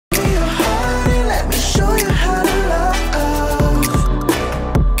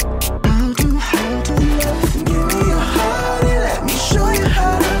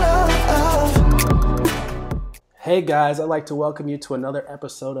Hey guys, I'd like to welcome you to another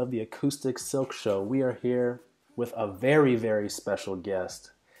episode of the Acoustic Silk Show. We are here with a very, very special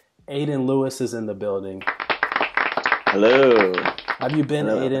guest. Adien Lewis is in the building. Hello. Have you been,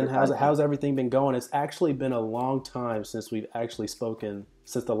 Hello, Adien? everybody. How's everything been going? It's actually been a long time since we've actually spoken,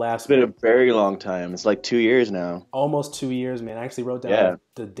 since the It's last been a one. very long time. It's like 2 years now. Almost 2 years, man. I actually wrote down Yeah.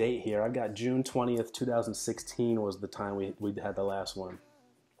 the date here. I've got June 20th, 2016 was the time we had the last one.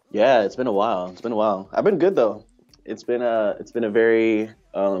 Yeah, it's been a while. It's been a while. I've been good though. It's been a very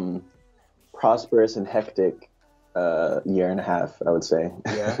prosperous and hectic year and a half, I would say.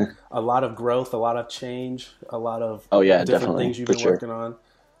 Yeah. A lot of growth, a lot of change, a lot of Oh yeah, different definitely. things you've For been sure. working on.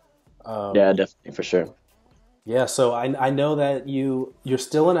 Yeah, definitely for sure. Yeah, so I know that you're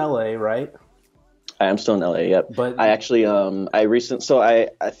still in LA, right? I am still in LA, yep. But I actually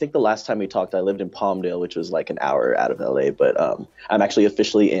I think the last time we talked I lived in Palmdale, which was like an hour out of LA, but I'm actually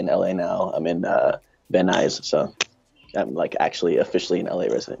officially in LA now. I'm in Van Nuys, so I'm like actually officially an LA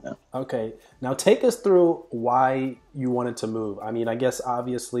resident now. okay, now take us through why you wanted to move. I mean, I guess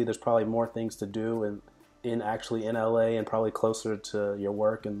obviously there's probably more things to do in actually in LA and probably closer to your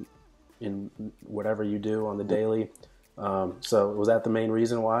work and in whatever you do on the daily. So was that the main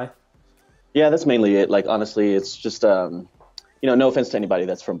reason why? Yeah, that's mainly it. Like honestly, it's just no offense to anybody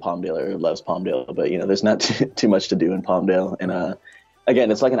that's from Palmdale or who loves Palmdale, but there's not too much to do in Palmdale. And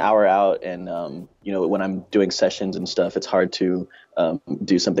again, it's like an hour out, and when I'm doing sessions and stuff, it's hard to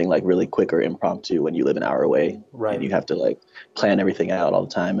do something like really quick or impromptu when you live an hour away, and Right. you have to like plan everything out all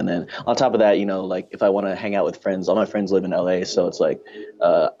the time. And then on top of that, like if I want to hang out with friends, all my friends live in LA, so it's like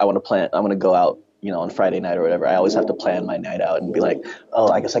I want to go out. On Friday night or whatever, I always have to plan my night out and be like,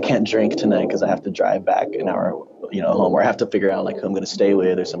 oh, I guess I can't drink tonight because I have to drive back an hour, home, or I have to figure out like who I'm going to stay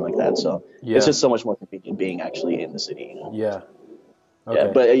with or something like that. So it's Yeah. just so much more convenient being actually in the city. Yeah. Yeah,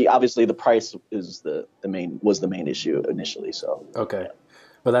 Okay. but obviously the price is the main issue initially. So Okay.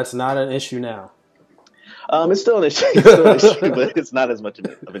 But that's not an issue now. it's still an issue, it's still an issue, but it's not as much of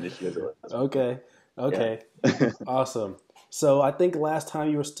an issue as it was before. Okay. Yeah. Okay. Awesome. So I think last time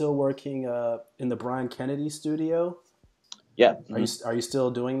you were still working in the Bryan Kennedy studio. Yeah. Are you still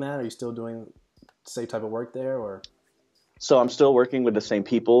doing that? Are you still doing the same type of work there, or? So I'm still working with the same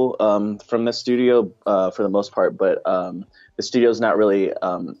people from the studio for the most part, but the studio is not really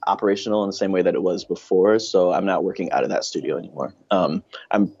operational in the same way that it was before. So I'm not working out of that studio anymore. I'm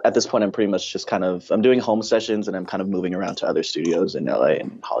at this point. I'm pretty much just I'm doing home sessions, and I'm kind of moving around to other studios in LA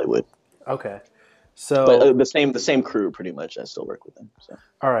and Hollywood. Okay. But So the same crew pretty much. I still work with them. So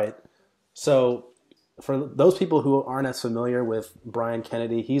all right. So for those people who aren't as familiar with Bryan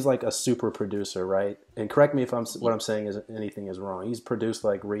Kennedy, he's like a super producer, right? And correct me if what I'm saying is anything is wrong. He's produced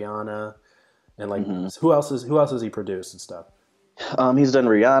like Rihanna and like hmm who else has he produced and stuff? he's done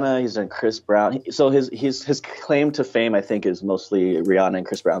Rihanna. He's done Chris Brown. So his claim to fame, I think, is mostly Rihanna and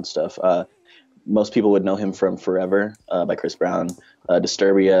Chris Brown stuff. Most people would know him from Forever by Chris Brown,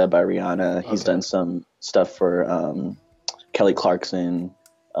 Disturbia by Rihanna. He's Okay. done some stuff for Kelly Clarkson,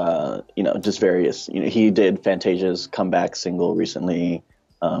 just various. He did Fantasia's comeback single recently.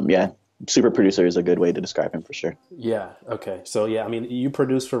 Yeah, super producer is a good way to describe him for sure. Yeah. Okay. So yeah, I mean, you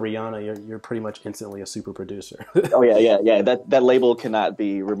produce for Rihanna, you're pretty much instantly a super producer. Oh yeah, yeah, yeah. That label cannot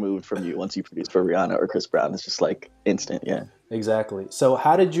be removed from you once you produce for Rihanna or Chris Brown. It's just like instant. Yeah. Exactly. So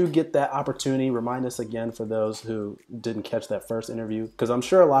how did you get that opportunity? Remind us again for those who didn't catch that first interview, because I'm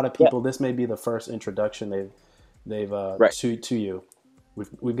sure a lot of Yeah. people, this may be the first introduction they've Right. to you.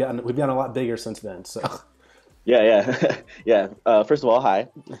 We've gotten a lot bigger since then. So Yeah, yeah, yeah. First of all, hi.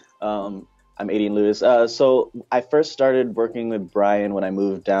 I'm Adien Lewis. So I first started working with Bryan when I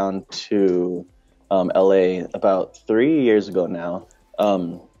moved down to LA about 3 years ago now,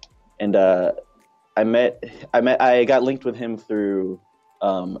 and I got linked with him through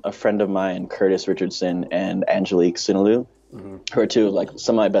a friend of mine, Curtis Richardson, and Angelique Sinaloo, mhm. who are two of, like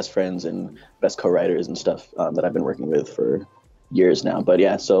some of my best friends and best co-writers and stuff that I've been working with for years now. But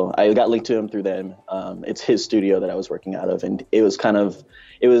yeah, so I got linked to him through them. It's his studio that I was working out of, and it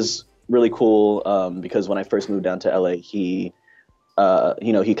was really cool because when I first moved down to LA, he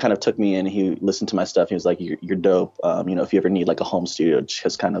kind of took me in. He listened to my stuff. He was like, "You're dope. If you ever need like a home studio,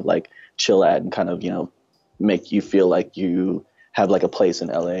 just kind of like chill at and kind of make you feel like you have like a place in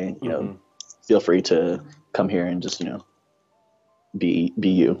LA. Mhm. Feel free to come here and just be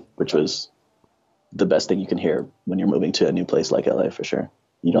you," which was the best thing you can hear when you're moving to a new place like LA for sure.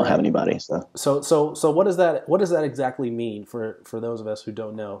 You don't have Right. anybody, so. So what does that exactly mean for those of us who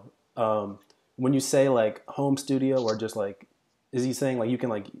don't know? When you say like home studio, or just like, is he saying like you can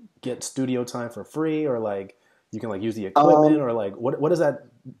like get studio time for free, or like you can like use the equipment, Um, or like what does that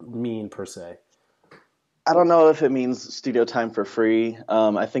mean per se? I don't know if it means studio time for free.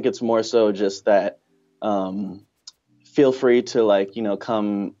 I think it's more so just that um, feel free to like,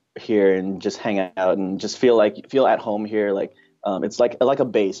 come here and just hang out and just feel at home here. Like it's like a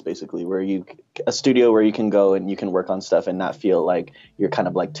base basically where a studio where you can go and you can work on stuff and not feel like you're kind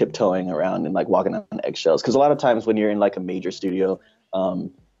of like tiptoeing around and like walking on eggshells. Because a lot of times when you're in like a major studio,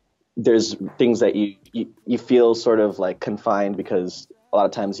 there's things that you feel sort of like confined because a lot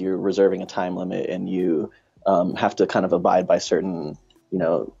of times you're reserving a time limit and you have to kind of abide by certain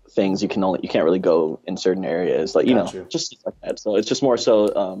things. You can't really go in certain areas, like just like that. So it's just more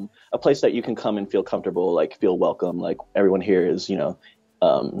so a place that you can come and feel comfortable, like feel welcome, like everyone here is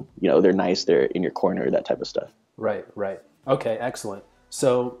they're nice, they're in your corner, that type of stuff. Right. Okay, excellent.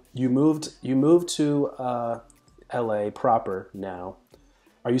 So you moved to LA proper now.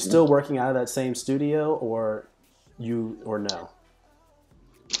 Are you still working out of that same studio or no?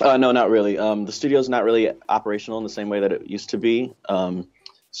 No, not really. The studio's not really operational in the same way that it used to be.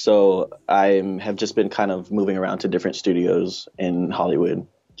 So I have just been kind of moving around to different studios in Hollywood,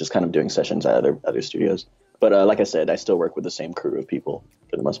 just kind of doing sessions at other studios. But like I said, I still work with the same crew of people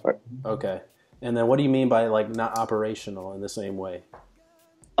for the most part. Okay. And then what do you mean by like not operational in the same way?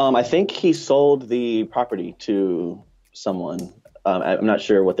 I think he sold the property to someone. I'm not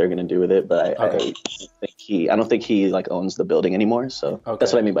sure what they're going to do with it, but I don't think he like owns the building anymore. So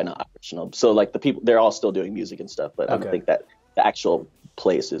that's what I mean by not operational. So like the people, they're all still doing music and stuff, but I don't think that the actual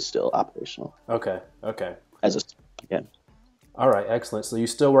place is still operational. Okay. Yeah. All right, excellent. So you're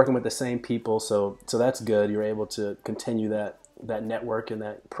still working with the same people, so that's good. You're able to continue that network and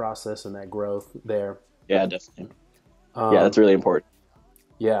that process and that growth there. Yeah, definitely. Yeah, that's really important.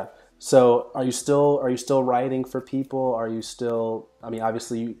 Yeah. So are you still writing for people? Are you still, I mean,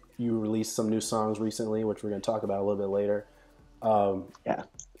 obviously you released some new songs recently, which we're going to talk about a little bit later. Yeah.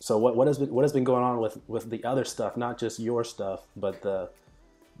 So what has been going on with the other stuff, not just your stuff, but the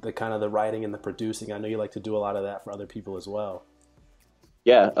kind of the writing and the producing? I know you like to do a lot of that for other people as well.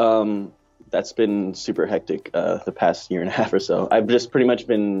 Yeah. That's been super hectic the past year and a half or so. I've just pretty much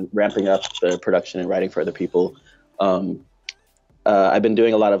been ramping up the production and writing for other people. I've been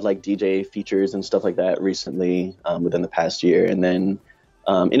doing a lot of like DJ features and stuff like that recently within the past year. And then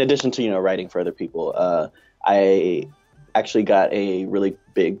in addition to, writing for other people, I actually got a really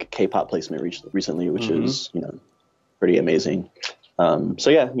big K-pop placement recently, which is, pretty amazing. So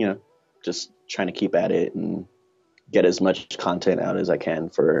yeah, just trying to keep at it and get as much content out as I can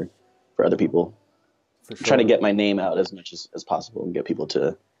for other people. For sure. Trying to get my name out as much as possible and get people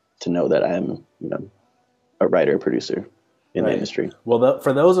to know that I'm, a writer, producer in the industry. Well,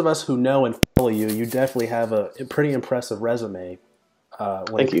 for those of us who know and follow you, you definitely have a pretty impressive resume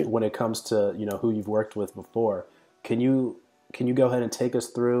when it comes to who you've worked with before. Can you go ahead and take us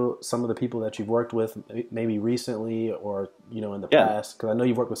through some of the people that you've worked with, maybe recently or in the past? Because I know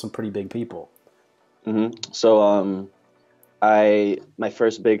you've worked with some pretty big people. Mm-hmm. So my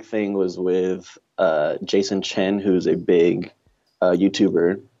first big thing was with Jason Chen, who's a big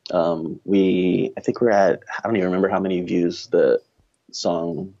YouTuber. I think we're at, I don't even remember how many views the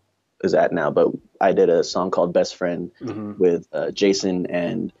song is at now, but I did a song called Best Friend with Jason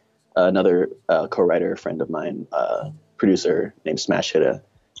and another co-writer friend of mine, producer named Smash Hitta.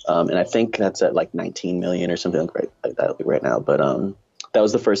 And I think that's at like 19 million or something like that right now. But that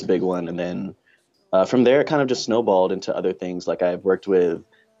was the first big one. And then from there, it kind of just snowballed into other things. Like I've worked with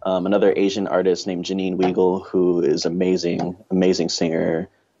another Asian artist named Janine Weigel, who is amazing singer.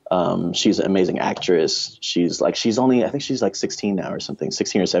 She's an amazing actress. I think she's like 16 now or something,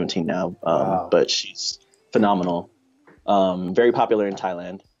 16 or 17 now. Wow. But she's phenomenal. Very popular in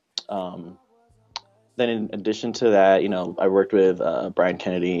Thailand. Then in addition to that, I worked with Bryan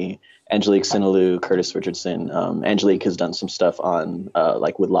Kennedy, Angelique Sinaloo, Curtis Richardson. Angelique has done some stuff on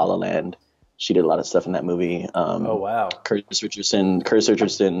like with La La Land. She did a lot of stuff in that movie. Oh, wow. Curtis Richardson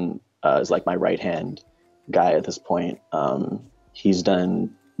is like my right-hand guy at this point. He's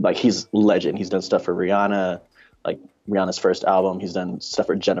legend. He's done stuff for Rihanna, like Rihanna's first album. He's done stuff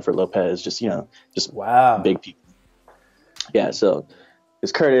for Jennifer Lopez, just wow. Big people. Yeah, so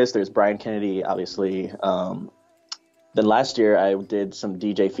there's Curtis, there's Bryan Kennedy, obviously. Then last year I did some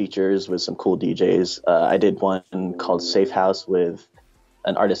DJ features with some cool DJs. I did one called Safe House with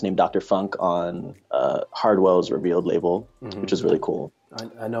an artist named Dr. Funk on Hardwell's Revealed label, which is really cool.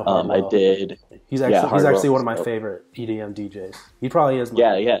 I know Hardwell. I did. He's actually one of my favorite EDM DJs. He probably is.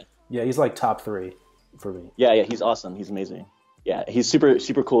 Yeah. He's like top 3 for me. Yeah. He's awesome. He's amazing. Yeah, he's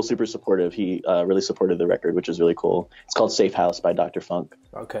super cool, super supportive. He really supported the record, which is really cool. It's called Safe House by Dr. Funk.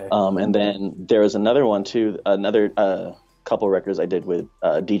 Okay. And then there was another one too, another couple records I did with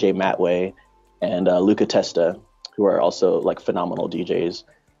DJ Matt Way and Luca Testa, who are also like phenomenal DJs.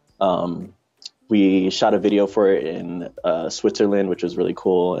 We shot a video for it in Switzerland, which was really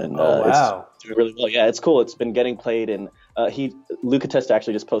cool, and wow. it's doing really well. Yeah, it's cool. It's been getting played, and Luca Testa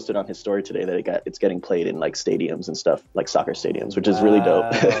actually just posted on his story today that it's getting played in like stadiums and stuff, like soccer stadiums, which is really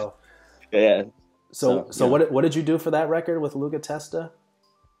dope. Yeah. So yeah. What did you do for that record with Luca Testa?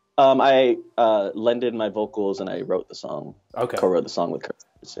 I lended my vocals and I wrote the song. Okay. Co-wrote the song with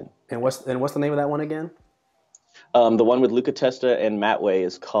Curtis. And what's the name of that one again? The one with Luca Testa and Matt Way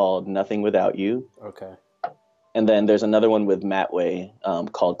is called Nothing Without You. Okay. And then there's another one with Matt Way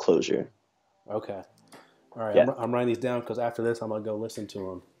called Closure. Okay. All right. Yeah. I'm writing these down because after this I'm gonna go listen to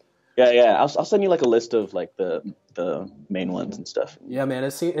them. Yeah. I'll send you like a list of like the main ones and stuff. Yeah, man.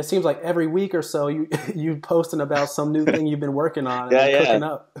 It seems like every week or so you posting about some new thing you've been working on and cooking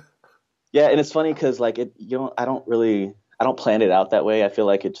up. Yeah, and it's funny because like I don't plan it out that way. I feel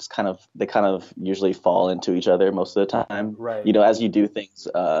like it just they kind of usually fall into each other most of the time. Right. You know, as you do things,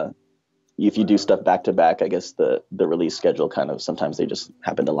 if you do stuff back to back, I guess the release schedule kind of sometimes they just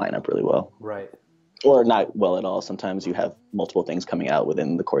happen to line up really well. Right. Or not well at all. Sometimes you have multiple things coming out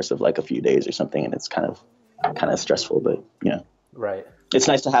within the course of like a few days or something, and it's kind of stressful. But right. It's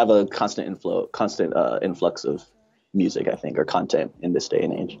nice to have a constant influx of music, I think, or content in this day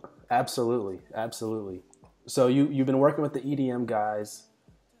and age. Absolutely. So you've been working with the EDM guys.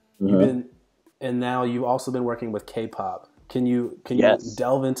 Mm-hmm. And now you've also been working with K-pop. Can you Yes.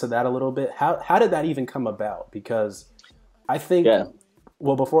 delve into that a little bit? How did that even come about? Because I think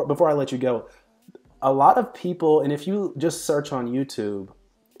well, before I let you go, a lot of people, and if you just search on YouTube,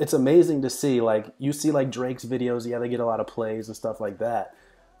 it's amazing to see, like, you see like Drake's videos, they get a lot of plays and stuff like that.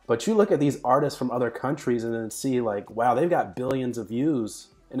 But you look at these artists from other countries and then see like, wow, they've got billions of views.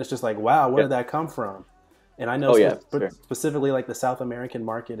 And it's just like, wow, where did that come from? And I know specifically like the South American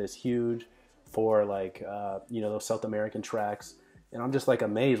market is huge for like, those South American tracks. And I'm just like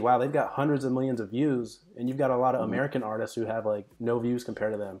amazed. Wow, they've got hundreds of millions of views. And you've got a lot of American artists who have like no views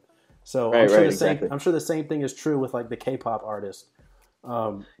compared to them. So I'm sure the same thing is true with like the K-pop artists.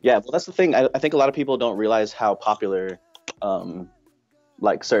 Well, that's the thing. I think a lot of people don't realize how popular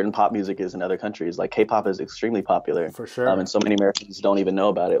like certain pop music is in other countries. Like K-pop is extremely popular. For sure. And so many Americans don't even know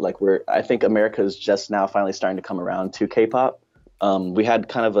about it. Like I think America is just now finally starting to come around to K-pop. We had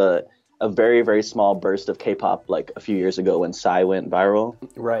kind of a very, very small burst of K-pop like a few years ago when Psy went viral.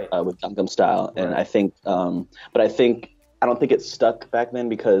 Right. With Gangnam Style. And I think, I don't think it stuck back then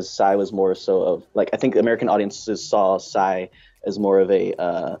because Psy was more so of like, I think American audiences saw Psy as more of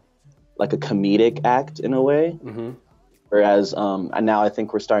a like a comedic act in a way. Mm-hmm. Whereas and now I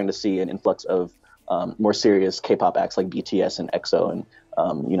think we're starting to see an influx of more serious K-pop acts like BTS and EXO and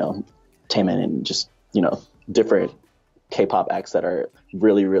Taemin and just different K-pop acts that are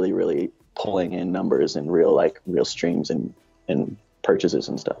really, really, really pulling in numbers and real streams and purchases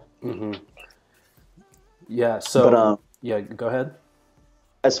and stuff. Mm-hmm. Yeah. So go ahead.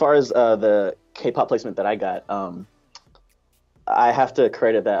 As far as the K-pop placement that I got, I have to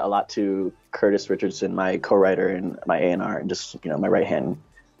credit that a lot to Curtis Richardson, my co-writer and my A&R, and just my right-hand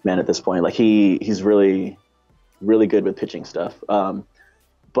man at this point. Like he's really, really good with pitching stuff.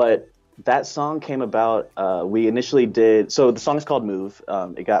 But that song came about. We initially did. So the song is called "Move."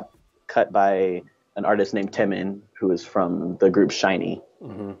 It got cut by an artist named Taemin, who is from the group Shiny,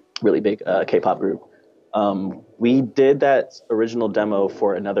 really big K-pop group. We did that original demo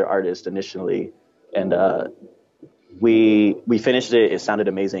for another artist initially, and we finished it. It sounded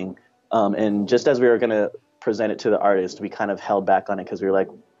amazing. And just as we were going to present it to the artist, we kind of held back on it because we were like,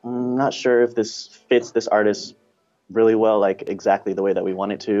 I'm not sure if this fits this artist really well, like exactly the way that we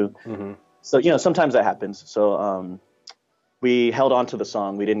want it to. Mm-hmm. So, sometimes that happens. So we held on to the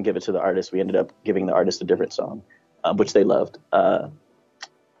song. We didn't give it to the artist. We ended up giving the artist a different song, which they loved.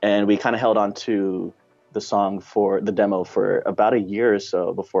 And we kind of held on to the song for the demo for about a year or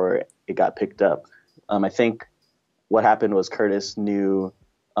so before it got picked up. I think what happened was Curtis knew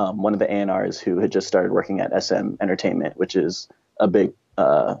one of the A&Rs who had just started working at SM Entertainment, which is a big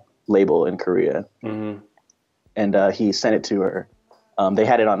label in Korea. Mm-hmm. And he sent it to her. They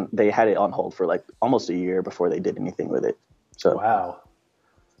had it on hold for like almost a year before they did anything with it. So wow.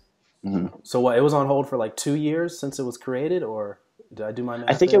 Mm-hmm. So what? It was on hold for like 2 years since it was created, or did I do my math?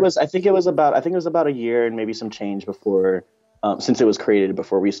 I think it was about a year and maybe some change before, since it was created,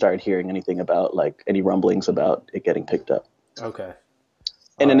 before we started hearing anything about like any rumblings about it getting picked up. Okay.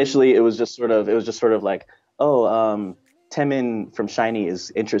 And initially, it was just sort of like, Taemin from Shiny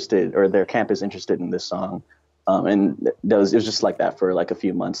is interested, or their camp is interested in this song. And it was just like that for like a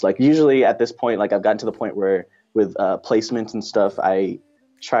few months. Like usually at this point, like I've gotten to the point where with placements and stuff, I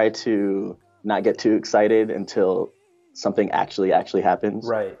try to not get too excited until something actually happens.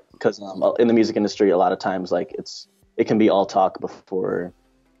 Right. Because in the music industry, a lot of times like it can be all talk before,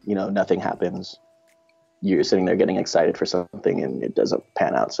 nothing happens. You're sitting there getting excited for something and it doesn't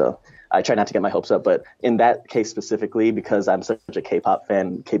pan out. So I try not to get my hopes up. But in that case specifically, because I'm such a K-pop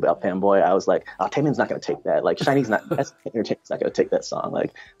fanboy, I was like, oh, Taemin's not going to take that. Like, Shiny's not, that's Entertainment's not going to take that song.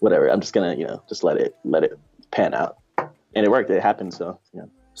 Like, whatever. I'm just going to, just let it pan out. And it worked. It happened. So, yeah.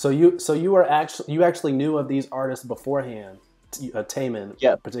 So you actually knew of these artists beforehand, Taemin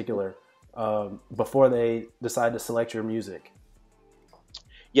in particular, before they decided to select your music.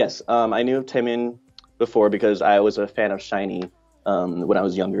 Yes, I knew of Taemin before because I was a fan of Shiny when I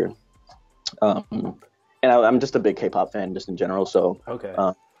was younger, and I'm just a big K-pop fan just in general. So okay.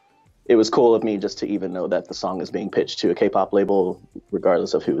 It was cool of me just to even know that the song is being pitched to a K-pop label,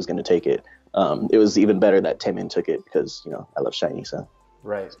 regardless of who was going to take it. It was even better that Taemin took it because I love Shiny. So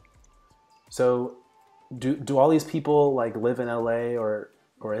right. So do all these people like live in LA or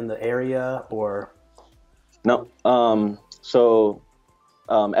in the area or? No. So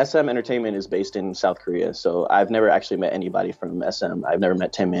SM Entertainment is based in South Korea. So I've never actually met anybody from SM. I've never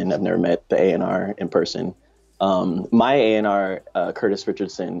met Taemin. I've never met the A&R in person. My A&R, Curtis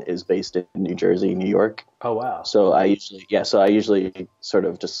Richardson, is based in New Jersey, New York. Oh, wow. So I usually sort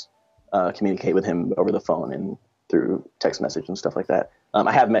of just communicate with him over the phone and through text message and stuff like that.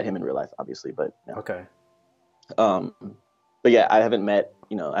 I have met him in real life, obviously, but no. Okay. But yeah, I haven't met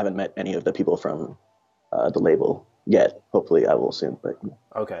any of the people from the label yet. Hopefully I will soon, but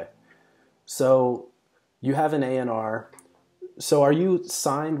okay. So you have an A&R. So are you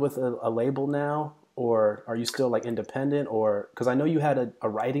signed with a label now, or are you still like independent? Or because I know you had a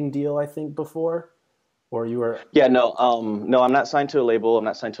writing deal, I think, before, or you were. Yeah, no, I'm not signed to a label. I'm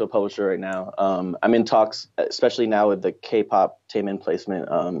not signed to a publisher right now. I'm in talks, especially now with the K-pop Taemin placement.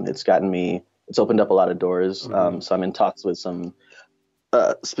 It's opened up a lot of doors. Mm-hmm. So I'm in talks with some,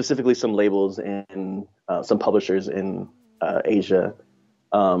 specifically some labels and some publishers in Asia.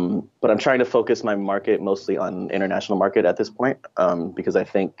 But I'm trying to focus my market mostly on international market at this point, because I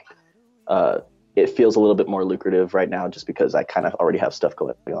think it feels a little bit more lucrative right now just because I kind of already have stuff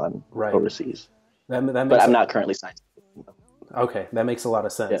going on overseas. But I'm not currently signed. Okay, that makes a lot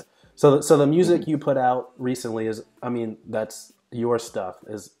of sense. Yeah. So the music you put out recently is, that's your stuff,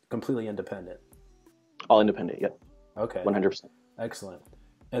 is completely independent. All independent, yep. Okay. 100%. Excellent.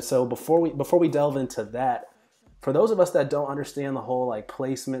 And so before we delve into that, for those of us that don't understand the whole like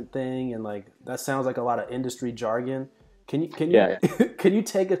placement thing and like that sounds like a lot of industry jargon, can you can you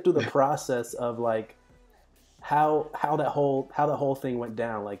take us through the process of like how that whole thing went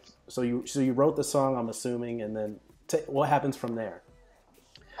down? Like so you wrote the song, I'm assuming, and then what happens from there?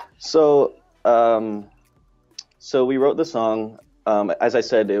 So we wrote the song. As I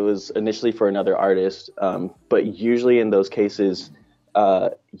said, it was initially for another artist, but usually in those cases,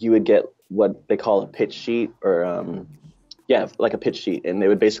 you would get what they call a pitch sheet, or like a pitch sheet, and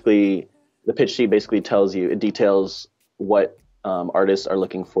the pitch sheet basically details what artists are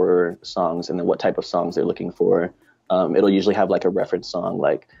looking for songs, and then what type of songs they're looking for. It'll usually have like a reference song,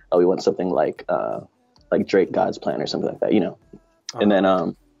 like we want something like Drake God's Plan or something like that, and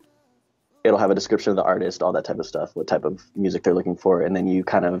then it'll have a description of the artist, all that type of stuff, what type of music they're looking for, and then you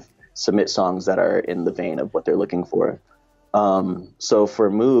kind of submit songs that are in the vein of what they're looking for. So for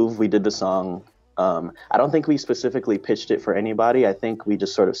Move, we did the song. I don't think we specifically pitched it for anybody. I think we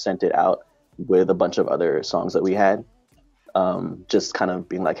just sort of sent it out with a bunch of other songs that we had. Just kind of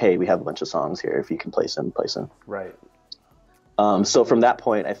being like, hey, we have a bunch of songs here. If you can place them. Right. So from that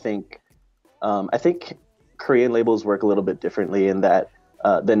point, I think Korean labels work a little bit differently in that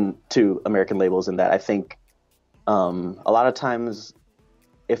than to American labels, in that I think a lot of times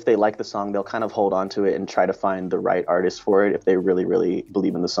if they like the song, they'll kind of hold on to it and try to find the right artist for it if they really, really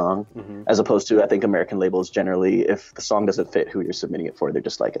believe in the song. Mm-hmm. As opposed to, I think American labels generally, if the song doesn't fit who you're submitting it for, they're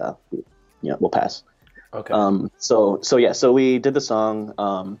just like, we'll pass. Okay. So we did the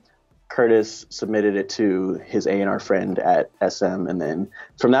song. Curtis submitted it to his A&R friend at SM, and then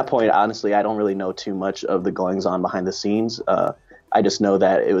from that point, honestly, I don't really know too much of the goings on behind the scenes. I just know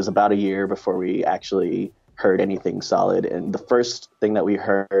that it was about a year before we actually heard anything solid. And the first thing that we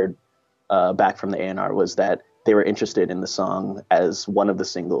heard back from the A&R was that they were interested in the song as one of the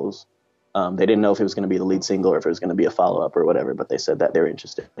singles. They didn't know if it was going to be the lead single or if it was going to be a follow-up or whatever, but they said that they were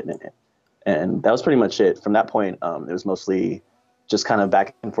interested in it. And that was pretty much it. From that point, it was mostly just kind of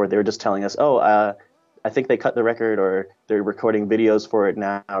back and forth. They were just telling us, I think they cut the record, or they're recording videos for it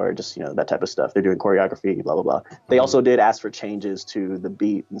now, or just, that type of stuff. They're doing choreography, blah, blah, blah. They also did ask for changes to the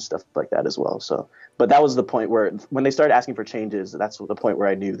beat and stuff like that as well. So, but that was the point where when they started asking for changes, that's the point where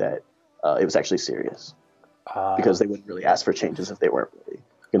I knew that, it was actually serious, because they wouldn't really ask for changes if they weren't really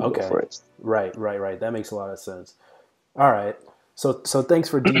going to go for it. Right. That makes a lot of sense. All right. So thanks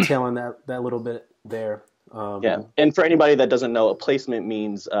for detailing that little bit there. Yeah. And for anybody that doesn't know, a placement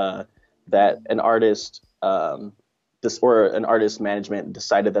means that an artist, or an artist management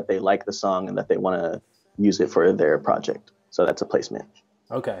decided that they like the song and that they want to use it for their project. So that's a placement.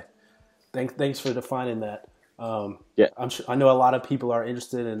 Okay. Thanks for defining that. Yeah. I know a lot of people are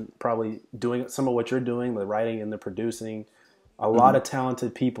interested in probably doing some of what you're doing, the writing and the producing. A lot of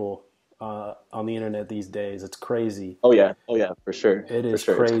talented people on the internet these days. It's crazy. Oh yeah, for sure. It is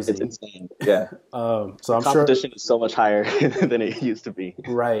crazy. It's insane. Yeah. So I'm sure competition is so much higher than it used to be.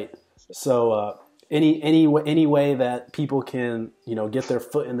 Right. So any way that people can get their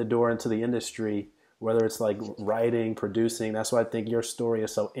foot in the door into the industry, whether it's like writing, producing. That's why I think your story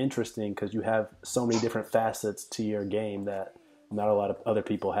is so interesting, because you have so many different facets to your game that not a lot of other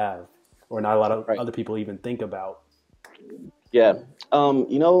people have, or not a lot of other people even think about. Yeah.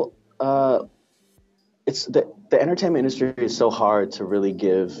 It's the entertainment industry is so hard to really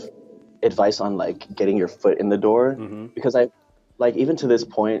give advice on like getting your foot in the door, because even to this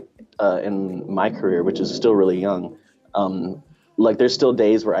point in my career, which is still really young, like there's still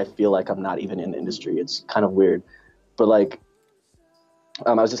days where I feel like I'm not even in the industry. It's kind of weird, but like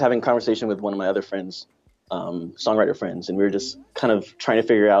I was just having a conversation with one of my other friends, songwriter friends, and we were just kind of trying to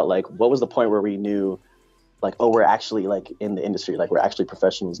figure out like what was the point where we knew like, oh, we're actually like in the industry, like we're actually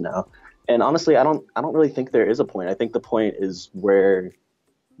professionals now. And honestly, I don't really think there is a point. I think the point is where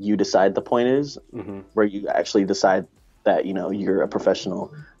you decide the point is, where you actually decide that you're a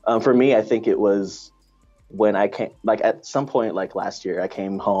professional. For me, I think it was when I came, like at some point, like last year, I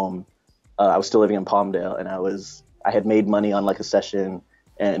came home. I was still living in Palmdale, and I had made money on like a session,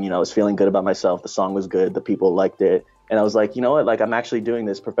 and I was feeling good about myself. The song was good, the people liked it, and I was like, you know what, like I'm actually doing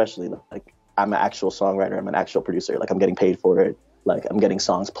this professionally. Like I'm an actual songwriter, I'm an actual producer. Like I'm getting paid for it. Like I'm getting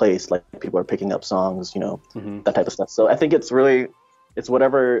songs placed. Like people are picking up songs, that type of stuff. So I think it's whatever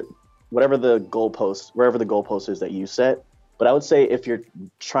the goalpost, wherever the goalpost is that you set. But I would say if you're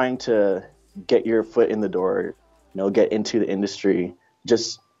trying to get your foot in the door, get into the industry,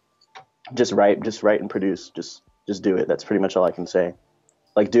 just write and produce, just do it. That's pretty much all I can say.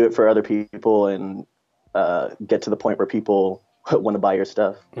 Like do it for other people, and get to the point where people want to buy your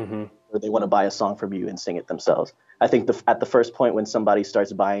stuff, or they want to buy a song from you and sing it themselves. I think at the first point when somebody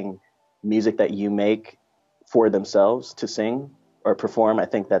starts buying music that you make for themselves to sing or perform, I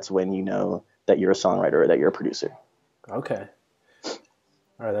think that's when you know that you're a songwriter or that you're a producer. Okay.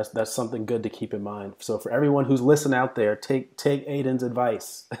 All right, that's something good to keep in mind. So for everyone who's listening out there, take Aiden's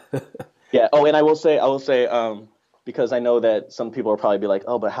advice. Yeah. Oh, and I will say, because I know that some people will probably be like,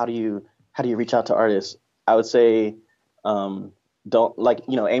 oh, but how do you reach out to artists? I would say, don't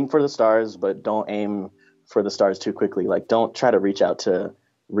aim for the stars, but don't aim for the stars too quickly. Like, don't try to reach out to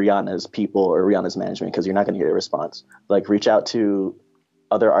Rihanna's people or Rihanna's management, because you're not going to get a response. Like, reach out to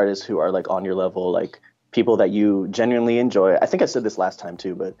other artists who are like on your level, like people that you genuinely enjoy. I think I said this last time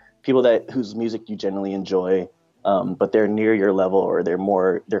too, but people whose music you genuinely enjoy, but they're near your level, or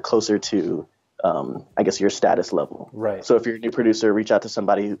they're closer to, I guess, your status level. Right. So if you're a new producer, reach out to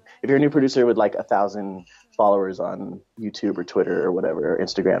somebody. If you're a new producer with like 1,000 followers on YouTube or Twitter or whatever, or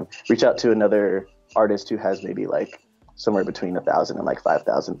Instagram, reach out to another artist who has maybe like somewhere between 1,000 and like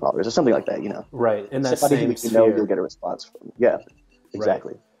 5,000 followers or something like that, Right. In that somebody same who sphere. you'll get a response from. Yeah,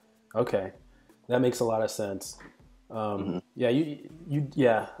 exactly. Right. Okay. That makes a lot of sense.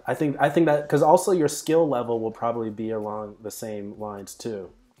 Yeah, I think that, because also your skill level will probably be along the same lines too.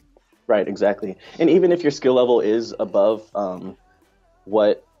 Right, exactly. And even if your skill level is above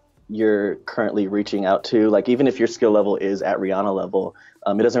what you're currently reaching out to, like even if your skill level is at Rihanna level,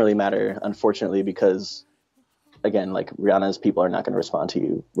 it doesn't really matter, unfortunately, because again, like Rihanna's people are not going to respond to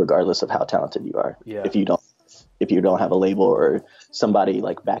you regardless of how talented you are. Yeah. If you don't have a label or somebody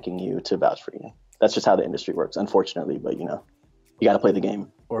like backing you to vouch for you. That's just how the industry works, unfortunately, but you got to play the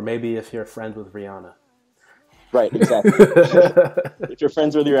game. Or maybe if you're friends with Rihanna. Right, exactly. If you're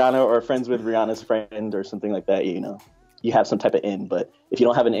friends with Rihanna or friends with Rihanna's friend or something like that, you have some type of in. But if you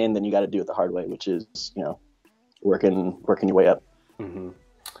don't have an in, then you got to do it the hard way, which is, working your way up.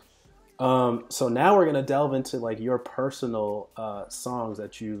 So now we're going to delve into like your personal songs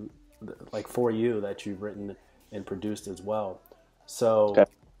that you, like for you, that you've written and produced as well. So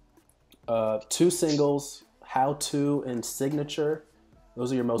 2 singles, How To and Signature.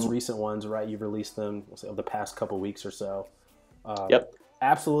 Those are your most recent ones, right? You've released them over the past couple weeks or so. Yep.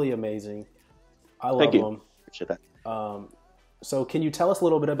 Absolutely amazing. I love them. Appreciate that. So can you tell us a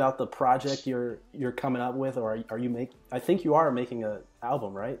little bit about the project you're coming up with, or are you I think you are making an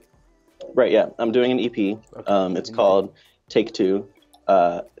album, right? Right, yeah. I'm doing an EP. Okay. It's called Take Two.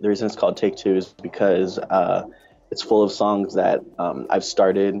 The reason it's called Take Two is because it's full of songs that I've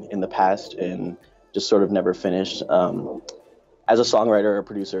started in the past and just sort of never finished. As a songwriter or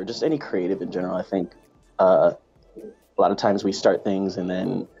producer, just any creative in general, I think a lot of times we start things and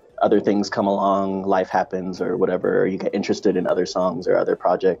then other things come along, life happens or whatever, or you get interested in other songs or other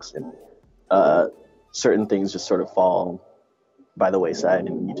projects, and certain things just sort of fall by the wayside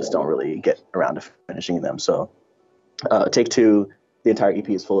and you just don't really get around to finishing them. So Take Two, the entire EP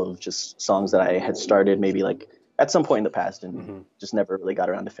is full of just songs that I had started maybe like at some point in the past and just never really got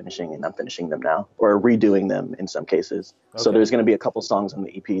around to finishing, and I'm finishing them now or redoing them in some cases. Okay. So there's going to be a couple songs on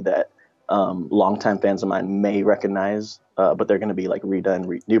the EP that longtime fans of mine may recognize, but they're going to be like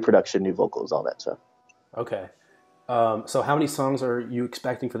redone, new production, new vocals, all that stuff. Okay. So how many songs are you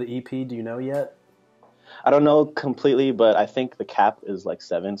expecting for the EP? Do you know yet? I don't know completely, but I think the cap is like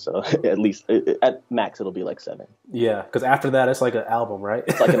 7. So at least at max, it'll be like 7. Yeah. Because after that, it's like an album, right?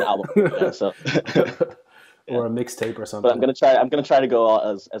 It's like an album. Yeah, so. Or a mixtape or something. But I'm gonna try to go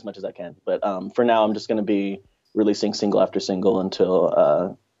all as much as I can. But for now, I'm just gonna be releasing single after single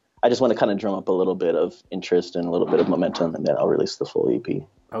until I just want to kind of drum up a little bit of interest and a little bit of momentum, and then I'll release the full EP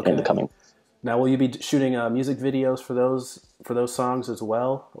in the coming. Now, will you be shooting music videos for those songs as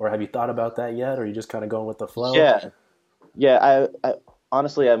well, or have you thought about that yet, or are you just kind of going with the flow? Yeah. I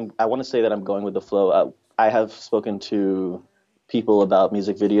honestly, I want to say that I'm going with the flow. I have spoken to people about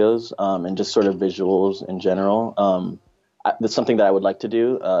music videos and just sort of visuals in general. That's something that I would like to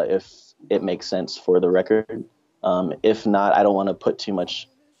do if it makes sense for the record. If not, I don't want to put too much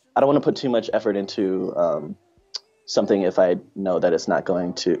effort into something if I know that it's not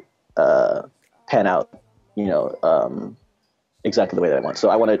going to pan out, exactly the way that I want. So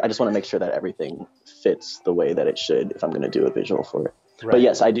I just want to make sure that everything fits the way that it should if I'm going to do a visual for it. Right. But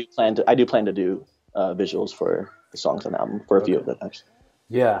yes, I do plan to do visuals for the songs on the album, for a few of them actually.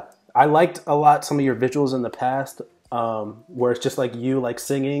 Yeah, I liked a lot some of your visuals in the past, where it's just like you like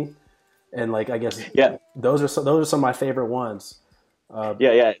singing, and like I guess those are some of my favorite ones.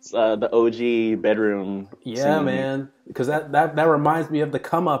 It's the OG bedroom. Yeah, singing. Man, because that reminds me of the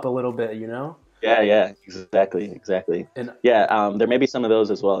Come Up a little bit, you know. Yeah, exactly. And there may be some of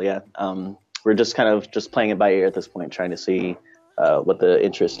those as well. Yeah, we're just kind of just playing it by ear at this point, trying to see what the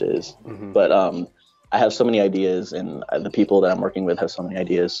interest is. Mm-hmm. But I have so many ideas, and the people that I'm working with have so many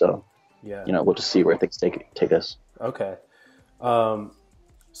ideas. So we'll just see where things take us. Okay.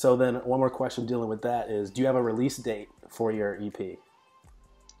 So then one more question dealing with that is, do you have a release date for your EP?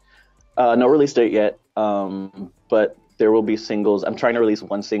 No release date yet, but there will be singles. I'm trying to release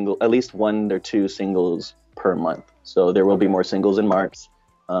one single, at least 1 or 2 singles per month. So there will be more singles in March.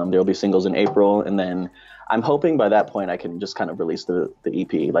 There will be singles in April, and then I'm hoping by that point I can just kind of release the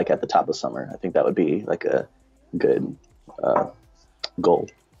EP like at the top of summer. I think that would be like a good goal.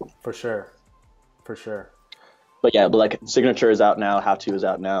 For sure. But like Signature is out now, How To is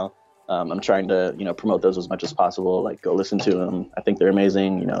out now. I'm trying to promote those as much as possible. Like go listen to them. I think they're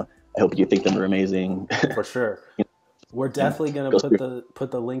amazing. I hope you think they're amazing. For sure. We're definitely gonna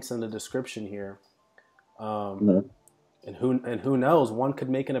put the links in the description here. And who knows? One could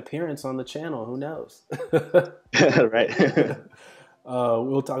make an appearance on the channel. Who knows? Right.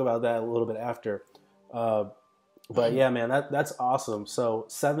 We'll talk about that a little bit after. But yeah, man, that's awesome. So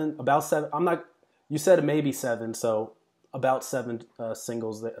about 7. You said maybe 7. So about 7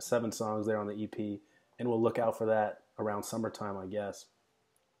 singles, 7 songs there on the EP, and we'll look out for that around summertime, I guess.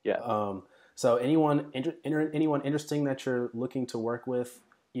 Yeah. So anyone interesting that you're looking to work with,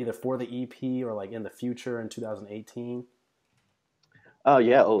 either for the EP or like in the future in 2018?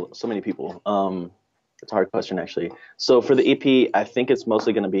 So many people. It's a hard question actually. So for the EP, I think it's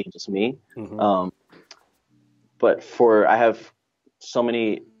mostly going to be just me. Mm-hmm. But I have so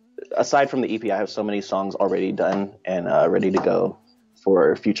many, aside from the EP, I have so many songs already done and ready to go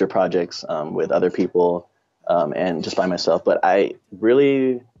for future projects with other people and just by myself. But I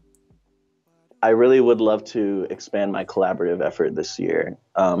really would love to expand my collaborative effort this year.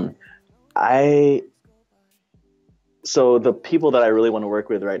 So the people that I really want to work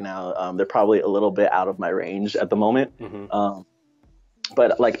with right now, they're probably a little bit out of my range at the moment. Mm-hmm.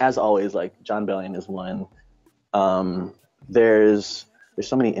 But like, as always, like John Bellion is one. There's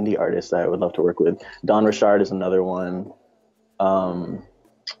so many indie artists that I would love to work with. Don Richard is another one.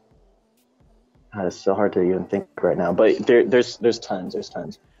 It's so hard to even think right now, but there's tons.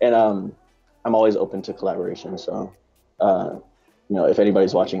 And I'm always open to collaboration. So, if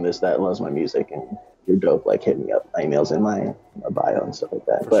anybody's watching this that loves my music and you're dope, like hit me up. My email's in my bio and stuff like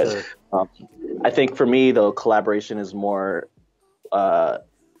that. Sure. I think for me though, collaboration is more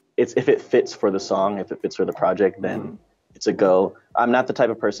it's if it fits for the song, if it fits for the project, then it's a go. I'm not the type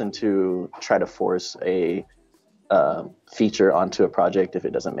of person to try to force a feature onto a project if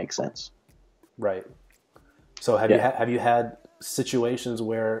it doesn't make sense. Right. So have you had situations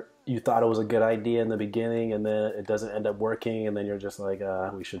where you thought it was a good idea in the beginning and then it doesn't end up working and then you're just like,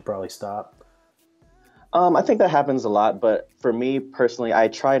 we should probably stop? I think that happens a lot, but for me personally, I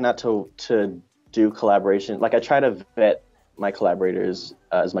try not to do collaboration. Like I try to vet my collaborators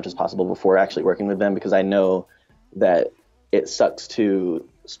as much as possible before actually working with them, because I know that it sucks to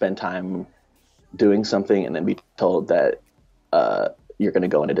spend time doing something and then be told that you're going to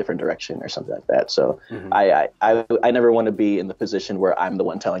go in a different direction or something like that. So I never want to be in the position where I'm the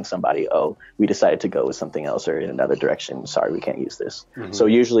one telling somebody, oh, we decided to go with something else or in another direction. Sorry, we can't use this. So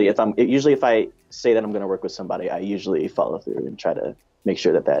usually if I say that I'm going to work with somebody, I usually follow through and try to make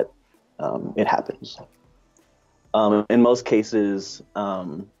sure that it happens. In most cases,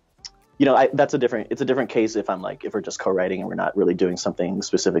 it's a different case if if we're just co-writing and we're not really doing something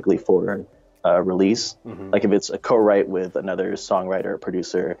specifically for release. Like if it's a co-write with another songwriter or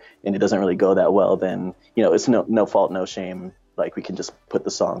producer and it doesn't really go that well, then it's no fault, no shame. Like we can just put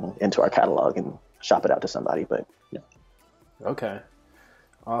the song into our catalog and shop it out to somebody. But Okay,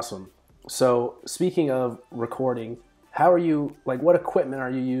 awesome. So speaking of recording, how are you, like, what equipment are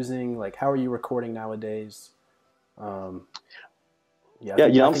you using? Like, how are you recording nowadays? I'm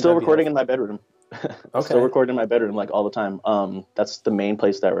still recording in my bedroom. Okay. Still recording in my bedroom like all the time. That's the main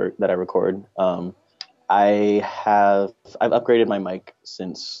place that I record. I've upgraded my mic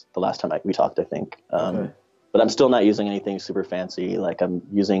since the last time we talked, I think. But I'm still not using anything super fancy. Like I'm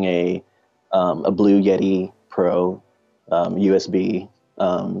using a Blue Yeti Pro USB.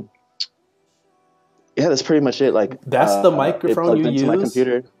 That's pretty much it. Like that's the microphone you use? My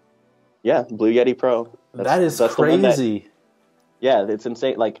computer. Yeah, Blue Yeti Pro. That's crazy. It's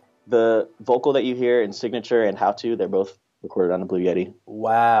insane. Like the vocal that you hear in Signature and How To, they're both recorded on a Blue Yeti.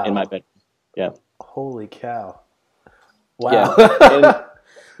 Wow. In my bed. Yeah. Holy cow. Wow. Yeah.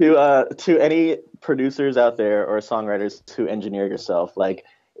 And to any producers out there or songwriters who engineer yourself, like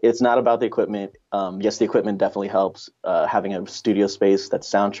it's not about the equipment. Yes, the equipment definitely helps. Having a studio space that's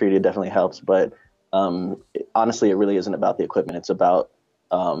sound treated definitely helps, but honestly, it really isn't about the equipment. It's about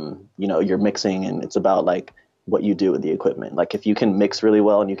your mixing, and it's about like what you do with the equipment. Like if you can mix really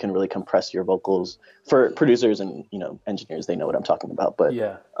well and you can really compress your vocals, for producers and engineers, they know what I'm talking about. But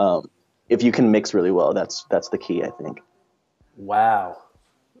if you can mix really well, that's the key, I think. Wow,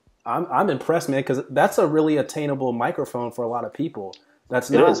 I'm impressed, man, because that's a really attainable microphone for a lot of people. That's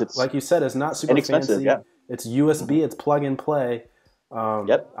not, it's, like you said, it's not super fancy. Yeah. It's USB. It's plug and play.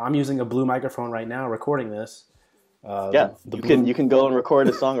 I'm using a Blue microphone right now, recording this. You can go and record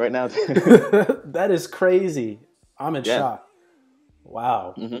a song right now. That is crazy. I'm in shock.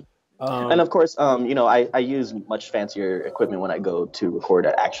 Wow. And of course, I use much fancier equipment when I go to record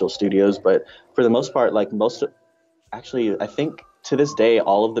at actual studios. But for the most part, I think to this day,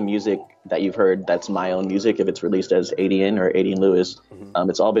 all of the music that you've heard that's my own music, if it's released as Adien or Adien Lewis,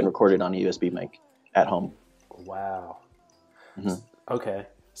 it's all been recorded on a USB mic at home. Wow. Okay.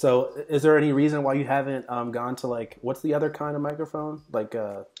 So is there any reason why you haven't gone to like, what's the other kind of microphone?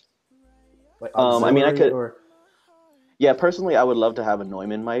 Personally, I would love to have a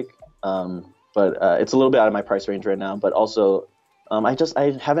Neumann mic, but it's a little bit out of my price range right now. But also, I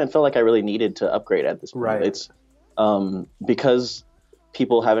haven't felt like I really needed to upgrade at this point. Right. It's because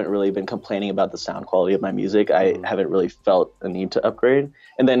people haven't really been complaining about the sound quality of my music. I haven't really felt a need to upgrade.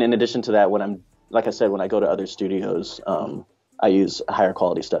 And then in addition to that, when I go to other studios, I use higher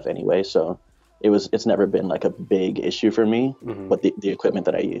quality stuff anyway, so it's never been like a big issue for me, but the equipment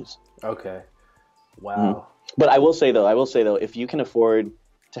that I use. Okay. Wow. But I will say though, if you can afford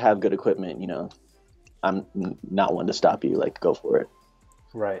to have good equipment, I'm not one to stop you. Like, go for it.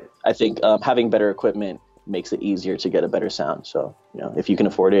 Right. I think having better equipment makes it easier to get a better sound. So, if you can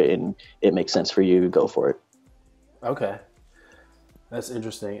afford it and it makes sense for you, go for it. Okay. That's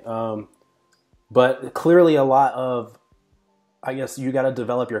interesting. But clearly a lot of, I guess you got to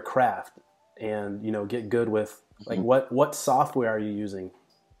develop your craft and, get good with like what software are you using?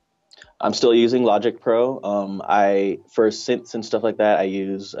 I'm still using Logic Pro. For synths and stuff like that, I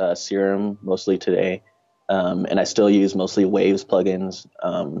use Serum mostly today. And I still use mostly Waves plugins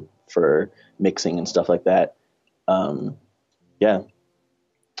for mixing and stuff like that. Wow.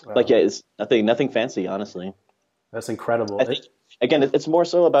 It's nothing fancy, honestly. That's incredible. I think, again, it's more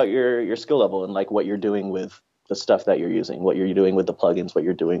so about your skill level and like what you're doing with the stuff that you're using, what you're doing with the plugins, what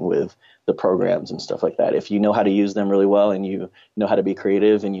you're doing with the programs and stuff like that. If you know how to use them really well and you know how to be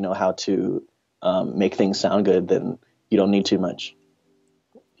creative and you know how to make things sound good, then you don't need too much.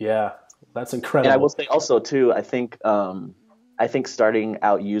 Yeah, that's And I will incredible. say also too, I think starting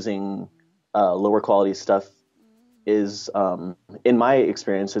out using lower quality stuff is, in my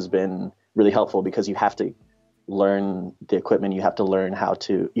experience, has been really helpful because you have to learn the equipment. You have to learn how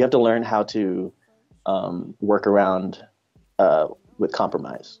to work around with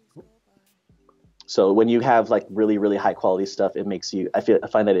compromise. So when you have like really, really high quality stuff, it makes you, I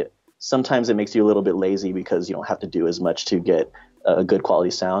find that it, sometimes it makes you a little bit lazy because you don't have to do as much to get a good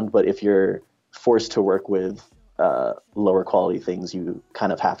quality sound. But if you're forced to work with lower quality things, you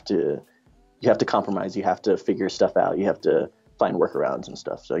have to compromise. You have to figure stuff out. You have to find workarounds and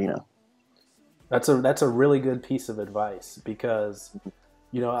stuff. So, you know. That's a really good piece of advice because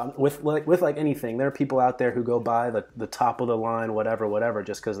with like anything, there are people out there who go buy the top of the line whatever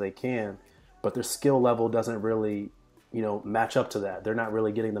just because they can, but their skill level doesn't really match up to that. They're not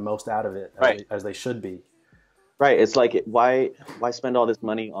really getting the most out of it Right. as they should be. Right. It's like, why spend all this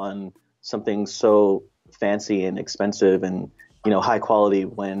money on something so fancy and expensive and, high quality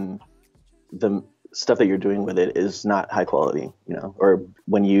when the stuff that you're doing with it is not high quality, or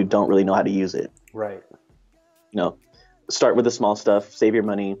when you don't really know how to use it. Right. You know, start with the small stuff, save your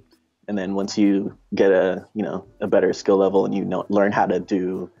money, and then once you get a better skill level and learn how to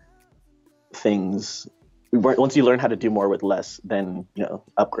do things, once you learn how to do more with less, then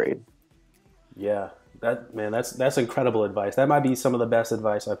upgrade. Yeah. That's incredible advice. That might be some of the best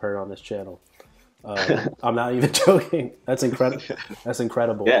advice I've heard on this channel. I'm not even joking. That's incredible. That's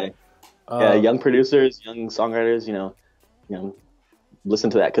incredible. Yeah. Yeah, young producers, young songwriters, listen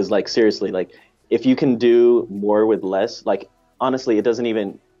to that, because like seriously, like if you can do more with less, like honestly, you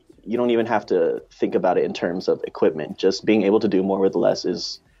don't even have to think about it in terms of equipment. Just being able to do more with less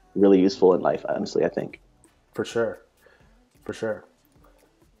is really useful in life, honestly, I think. For sure. For sure.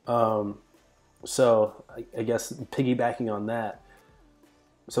 So I guess piggybacking on that,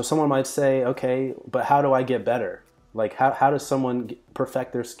 so someone might say, okay, but how do I get better? Like how does someone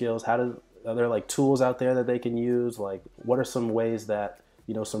perfect their skills? Are there like tools out there that they can use? Like what are some ways that,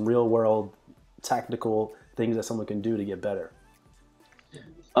 some real world tactical things that someone can do to get better?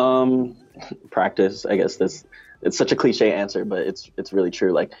 Practice, I guess. It's such a cliche answer, but it's really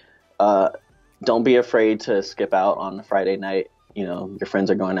true. Like, don't be afraid to skip out on a Friday night. Your friends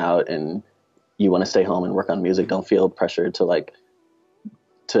are going out and you want to stay home and work on music. Don't feel pressured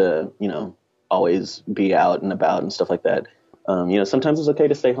to always be out and about and stuff like that. Sometimes it's okay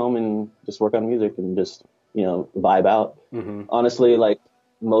to stay home and just work on music and just vibe out. Mm-hmm. Honestly, like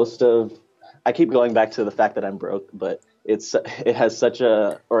I keep going back to the fact that I'm broke, but it has such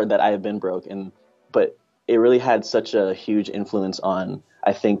or that I have been broke, but it really had such a huge influence on,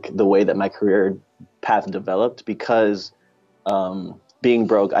 I think, the way that my career path developed, because being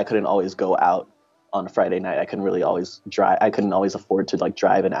broke, I couldn't always go out on a Friday night. I couldn't really always drive. I couldn't always afford to like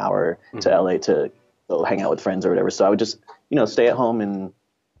drive an hour to LA to go hang out with friends or whatever. So I would just, stay at home and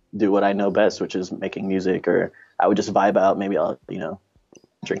do what I know best, which is making music, or I would just vibe out. Maybe I'll,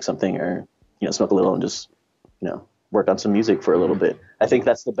 drink something or, smoke a little and just, work on some music for a little bit. I think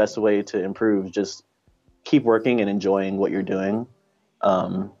that's the best way to improve. Just keep working and enjoying what you're doing.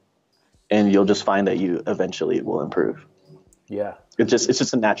 And you'll just find that you eventually will improve. Yeah. It's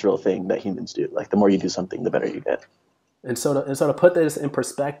just a natural thing that humans do. Like the more you do something, the better you get. And so to put this in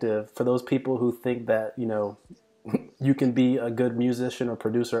perspective for those people who think that, you can be a good musician or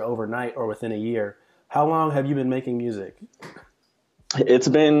producer overnight or within a year, how long have you been making music? It's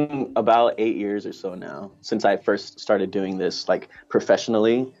been about 8 years or so now since I first started doing this like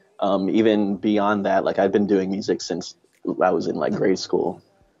professionally. Even beyond that, like I've been doing music since I was in like grade school.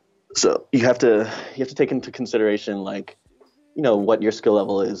 So you have to take into consideration like, what your skill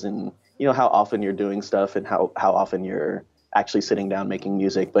level is and, how often you're doing stuff and how often you're actually sitting down making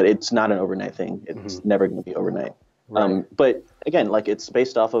music. But it's not an overnight thing. It's never going to be overnight. Right. But again, like it's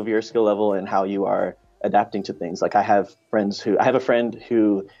based off of your skill level and how you are adapting to things. Like I have a friend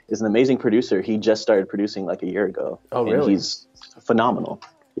who is an amazing producer. He just started producing like a year ago. Oh, and really? He's phenomenal.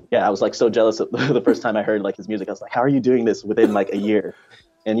 Yeah, I was like so jealous of the first time I heard like his music. I was like, how are you doing this within like a year?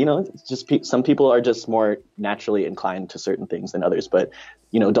 And it's just some people are just more naturally inclined to certain things than others. But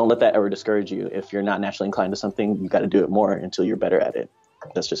don't let that ever discourage you. If you're not naturally inclined to something, you got to do it more until you're better at it.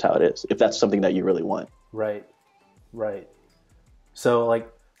 That's just how it is. If that's something that you really want. Right. So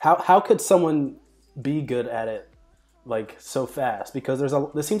like, how could someone be good at it like so fast? Because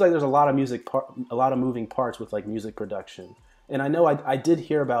it seems like there's a lot of a lot of moving parts with like music production. And I know I did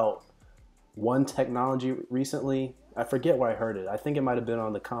hear about one technology recently. I forget where I heard it. I think it might have been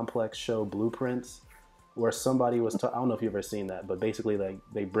on the Complex show Blueprints, where somebody was, I don't know if you've ever seen that, but basically like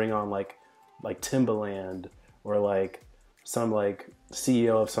they bring on like Timbaland or like some like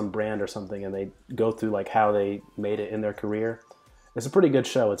CEO of some brand or something, and they go through like how they made it in their career. It's a pretty good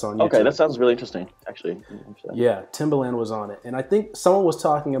show. It's on YouTube. Okay, that sounds really interesting, actually. Yeah, Timbaland was on it, and I think someone was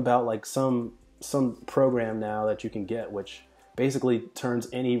talking about like some program now that you can get, which basically turns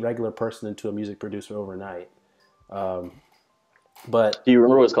any regular person into a music producer overnight. But do you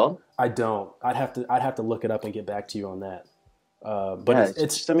remember what it's called? I don't. I'd have to look it up and get back to you on that. But yeah,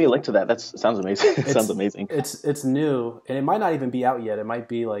 it's send me a link to that. That sounds amazing. It sounds amazing. It's new, and it might not even be out yet. It might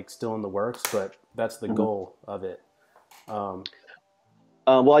be like still in the works, but that's the goal of it.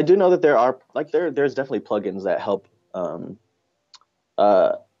 Well, I do know that there are there's definitely plugins that help.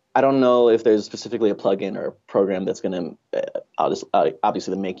 I don't know if there's specifically a plugin or a program that's going to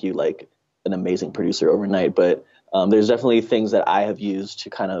obviously make you like an amazing producer overnight, but there's definitely things that I have used to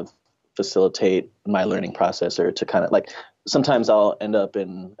kind of facilitate my learning process, or to kind of like, sometimes I'll end up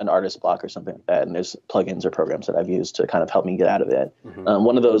in an artist block or something like that, and there's plugins or programs that I've used to kind of help me get out of it.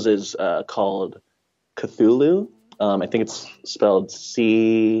 One of those is called Cthulhu. I think it's spelled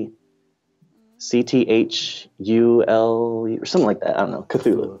CTHUL or something like that. I don't know,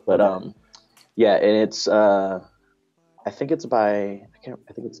 Cthulhu. But yeah, and it's I think it's by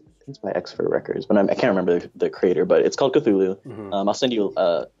Xfer Records, but I can't remember the creator. But it's called Cthulhu. I'll send you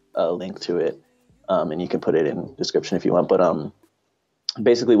a link to it, and you can put it in the description if you want. But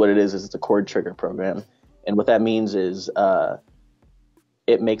basically, what it is it's a chord trigger program, and what that means is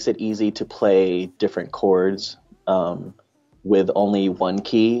it makes it easy to play different chords with only one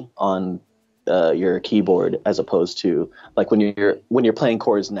key on your keyboard, as opposed to like when you're playing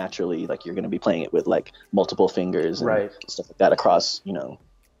chords naturally, like you're going to be playing it with like multiple fingers and stuff like that across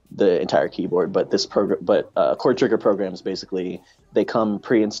the entire keyboard. But chord trigger programs, basically they come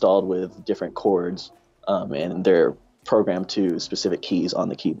pre-installed with different chords, and they're programmed to specific keys on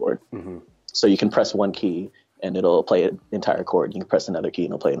the keyboard. So you can press one key and it'll play an entire chord. You can press another key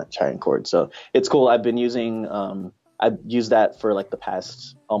and it'll play an entire chord. So it's cool. I've used that for like the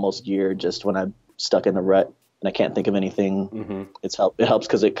past almost year, just when I'm stuck in a rut and I can't think of anything. It helps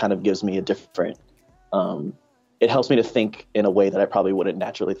because it kind of gives me a different, it helps me to think in a way that I probably wouldn't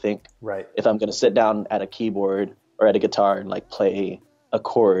naturally think. Right. If I'm going to sit down at a keyboard or at a guitar and like play a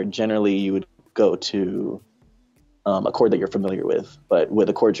chord, generally you would go to a chord that you're familiar with. But with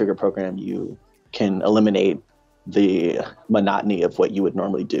a chord trigger program, you can eliminate the monotony of what you would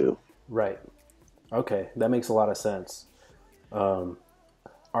normally do. Right. Okay, that makes a lot of sense.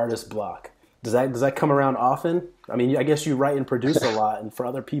 Artist block. Does that come around often? I mean, I guess you write and produce a lot, and for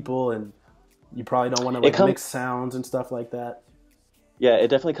other people, and you probably don't want to mix sounds and stuff like that. Yeah, it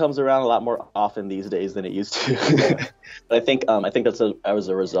definitely comes around a lot more often these days than it used to. But I think that's as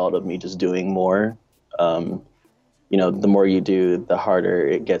a result of me just doing more. The more you do, the harder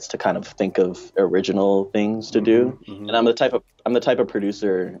it gets to kind of think of original things to do. And I'm the type of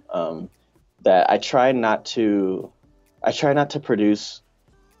producer that I try not to produce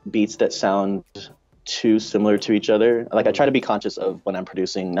beats that sound too similar to each other. Like I try to be conscious of when I'm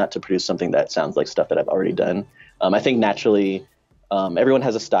producing, not to produce something that sounds like stuff that I've already done. I think naturally, everyone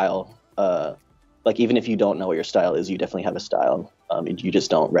has a style. Like even if you don't know what your style is, you definitely have a style. You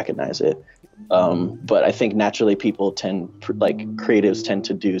just don't recognize it. But I think naturally creatives tend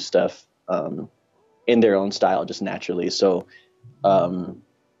to do stuff in their own style, just naturally. So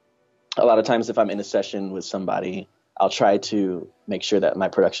a lot of times if I'm in a session with somebody, I'll try to make sure that my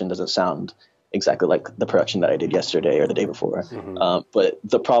production doesn't sound exactly like the production that I did yesterday or the day before. But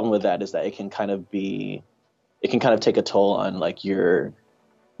the problem with that is that it can kind of take a toll on like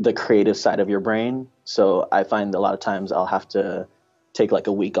the creative side of your brain. So I find a lot of times I'll have to take like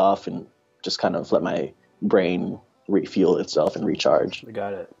a week off and just kind of let my brain refuel itself and recharge.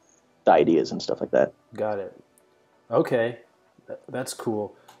 Got it. The ideas and stuff like that. Got it. Okay. That's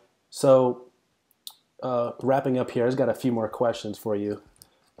cool. So wrapping up here, I've got a few more questions for you.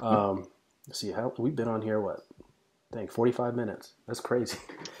 Let's see, how we've been on here, 45 minutes. That's crazy.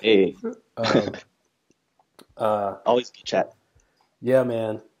 Hey. Always good chat. Yeah,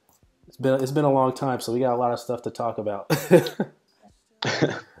 man. It's been a long time, so we got a lot of stuff to talk about.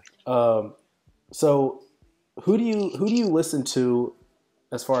 So who do you listen to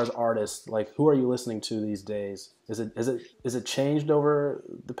as far as artists? Like, who are you listening to these days? Is it changed over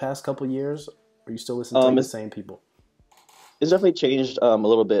the past couple of years? Or are you still listening to the same people? It's definitely changed a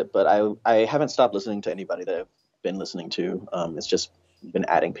little bit, but I haven't stopped listening to anybody that I've been listening to. It's just been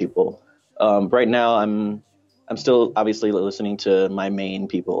adding people. Right now, I'm still obviously listening to my main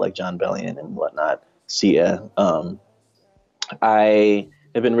people like John Bellion and whatnot, Sia. I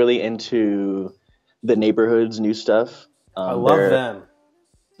have been really into the Neighborhood's new stuff. I love them.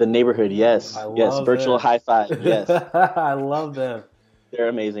 The Neighborhood, yes, I yes. love Virtual them. High Five, yes. I love them. They're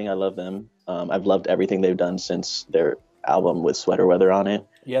amazing. I love them. I've loved everything they've done since their album with Sweater Weather on it.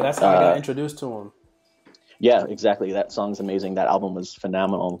 Yeah, that's how I got introduced to them. Yeah, exactly. That song's amazing. That album was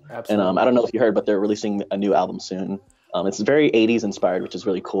phenomenal. And Absolutely. I don't know if you heard, but they're releasing a new album soon. It's very 80s inspired, which is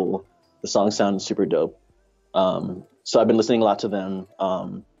really cool. The songs sound super dope. So I've been listening a lot to them.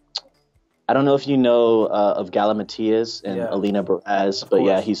 I don't know if you know of Gala Matias and Alina Baraz, but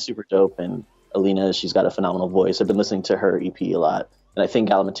yeah, he's super dope. And Alina, she's got a phenomenal voice. I've been listening to her EP a lot. And I think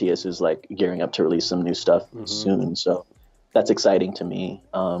Gala Matias is like gearing up to release some new stuff soon. So that's exciting to me.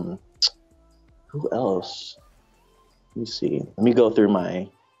 Who else? Let me see. Let me go through my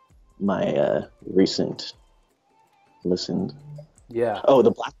recent listened. Yeah. Oh,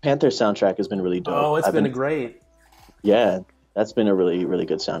 the Black Panther soundtrack has been really dope. Oh, it's been great. Yeah, that's been a really, really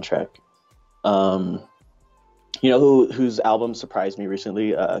good soundtrack. You know whose album surprised me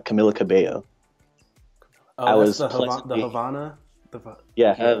recently? Camila Cabello. Oh, I that's was the Havana.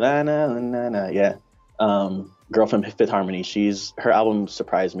 Havana. Yeah. Girl from Fifth Harmony. Her album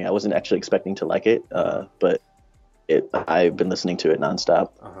surprised me. I wasn't actually expecting to like it, but I've been listening to it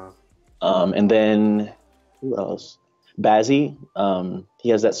nonstop. And then who else? Bazzi. He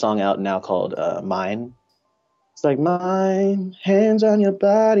has that song out now called Mine. It's like, mine, hands on your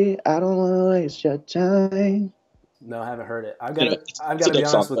body. I don't want to waste your time. No, I haven't heard it. I've got to be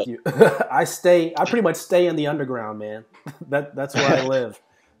honest with you. I pretty much stay in the underground, man. That's where I live.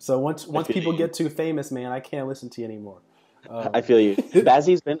 So once people get too famous, man, I can't listen to you anymore. I feel you.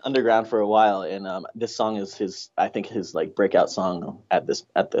 Bazzi's been underground for a while, and this song is his like breakout song at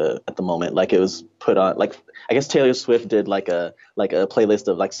the moment. Like it was put on, like I guess Taylor Swift did like a playlist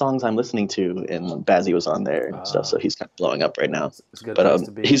of like songs I'm listening to, and Bazzi was on there and stuff. So he's kind of blowing up right now. It's a good place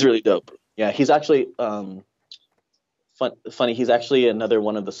to be. He's really dope. Yeah, he's actually funny. He's actually another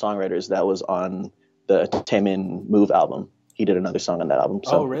one of the songwriters that was on the Taemin Move album. He did another song on that album.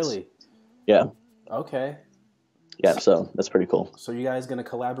 So really? Yeah. Okay. Yeah, so that's pretty cool. So you guys gonna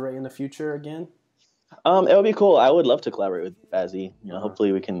collaborate in the future again? It would be cool. I would love to collaborate with Bazzi.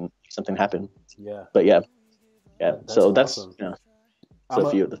 Hopefully we can make something happen. Yeah. But yeah. So that's awesome. a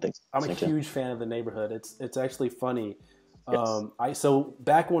few of the things. I'm a huge fan of The Neighborhood. It's actually funny. Yes. So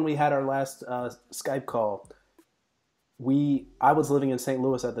back when we had our last Skype call, I was living in St.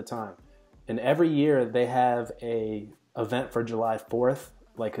 Louis at the time, and every year they have a event for July 4th.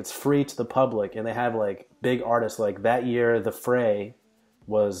 Like it's free to the public, and they have like big artists. Like that year, The Fray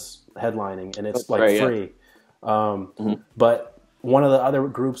was headlining, and it's free. Yeah. But one of the other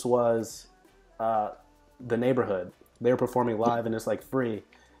groups was The Neighborhood. They were performing live, and it's like free.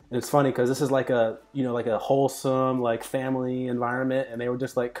 And it's funny because this is like a wholesome like family environment, and they were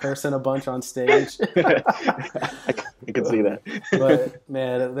just like cursing a bunch on stage. I can see that. But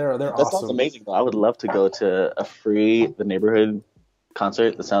man, they're awesome. That sounds amazing though. I would love to go to a free The Neighborhood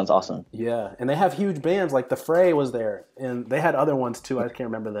concert. That sounds awesome. Yeah, and they have huge bands. Like The Fray was there, and they had other ones too. I can't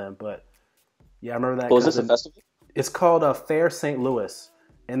remember them, but yeah, I remember that. Was this a festival? It's called Fair St. Louis,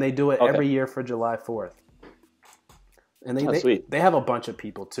 and they do it every year for July 4th. And they have a bunch of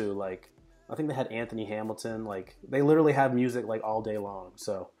people too. Like I think they had Anthony Hamilton. Like they literally have music like all day long.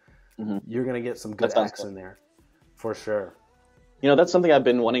 So you're gonna get some good acts in there, for sure. That's something I've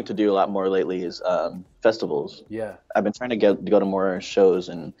been wanting to do a lot more lately is festivals. Yeah. I've been trying to go to more shows,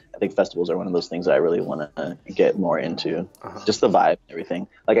 and I think festivals are one of those things that I really want to get more into. Just the vibe and everything.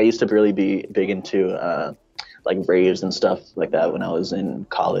 Like I used to really be big into like raves and stuff like that when I was in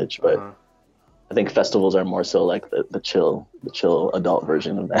college, but I think festivals are more so like the chill adult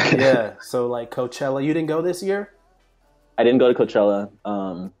version of that. Yeah. So like Coachella, you didn't go this year? I didn't go to Coachella.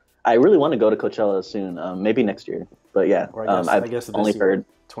 I really want to go to Coachella soon, maybe next year. But yeah, I guess only heard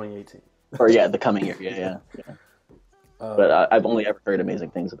 2018. Or the coming year. Yeah. But I've only ever heard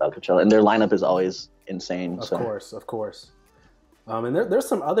amazing things about Coachella, and their lineup is always insane. Of course. And there's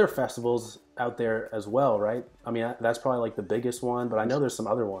some other festivals out there as well, right? I mean, that's probably like the biggest one, but I know there's some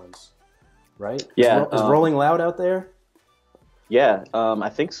other ones, right? Yeah. Is Rolling Loud out there? Yeah, I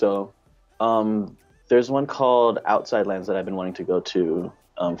think so. There's one called Outside Lands that I've been wanting to go to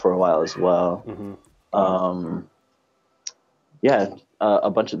for a while as well.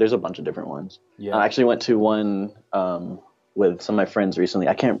 There's a bunch of different ones. Yeah. I actually went to one with some of my friends recently.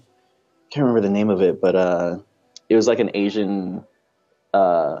 I can't remember the name of it, but it was like an Asian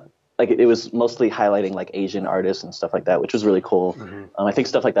like it was mostly highlighting like Asian artists and stuff like that, which was really cool. I think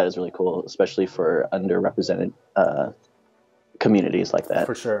stuff like that is really cool, especially for underrepresented communities like that.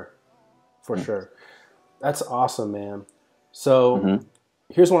 For sure. That's awesome, man. So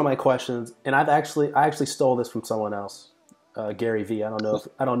here's one of my questions, and I actually stole this from someone else. Gary V. I don't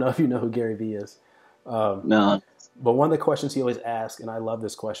know if you know who Gary V is. No. But one of the questions he always asks, and I love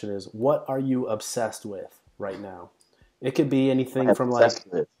this question, is what are you obsessed with right now? It could be anything from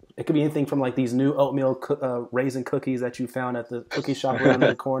like these new oatmeal raisin cookies that you found at the cookie shop around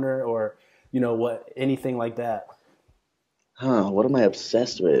the corner, or anything like that. What am I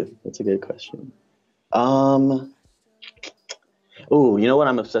obsessed with? That's a good question. You know what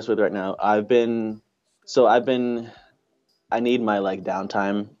I'm obsessed with right now? I need my like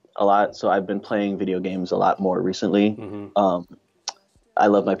downtime a lot, so I've been playing video games a lot more recently. Mm-hmm. I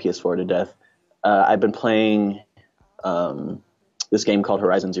love my PS4 to death. I've been playing this game called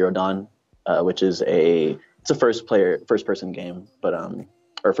Horizon Zero Dawn, which is it's a first person game, but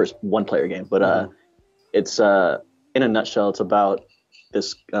or first one player game, but mm-hmm. It's in a nutshell, it's about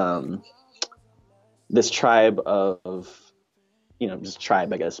this this tribe of just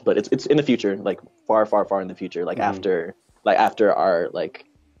tribe, I guess, but it's in the future, like far in the future, like mm-hmm. after our like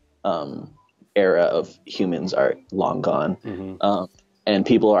era of humans are long gone. Mm-hmm. And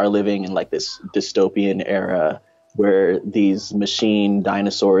people are living in like this dystopian era where these machine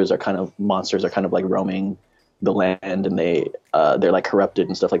dinosaurs monsters are kind of like roaming the land, and they're like corrupted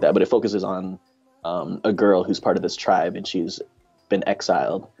and stuff like that. But it focuses on a girl who's part of this tribe, and she's been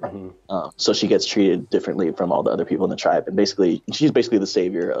exiled. Mm-hmm. So she gets treated differently from all the other people in the tribe. And she's basically the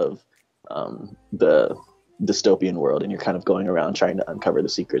savior of the dystopian world. And you're kind of going around trying to uncover the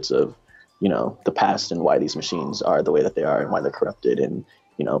secrets of, the past and why these machines are the way that they are and why they're corrupted and,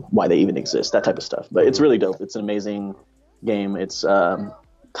 why they even exist, that type of stuff. But it's really dope. It's an amazing game. It's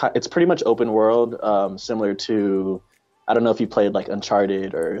pretty much open world, similar to, I don't know if you played like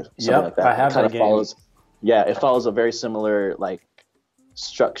Uncharted or something like that. I have that game. It follows a very similar like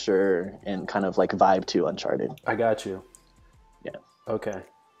structure and kind of like vibe to Uncharted. I got you. Yeah. Okay.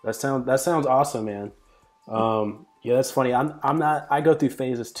 That sounds awesome, man. Yeah, that's funny. I go through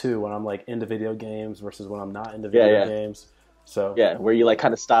phases too when I'm like into video games versus when I'm not into video games. So yeah, where you like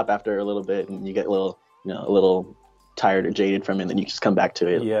kind of stop after a little bit and you get a little tired or jaded from it, and then you just come back to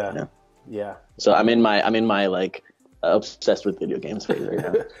it. Yeah. Yeah. So I'm in my like obsessed with video games phase right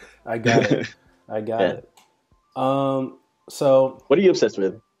now. I got it. So what are you obsessed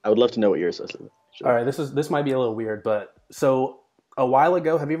with? I would love to know what you're obsessed with. Sure. All right, this might be a little weird, but so a while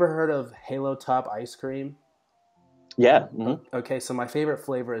ago, have you ever heard of Halo Top ice cream? Yeah. Mm-hmm. Okay, so my favorite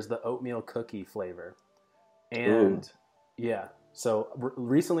flavor is the oatmeal cookie flavor. And yeah, so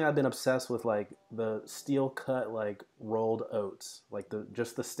recently I've been obsessed with like the steel cut like rolled oats, like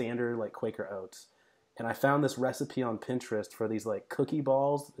just the standard like Quaker oats. And I found this recipe on Pinterest for these like cookie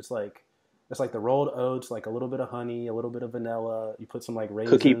balls. It's like the rolled oats, like a little bit of honey, a little bit of vanilla. You put some like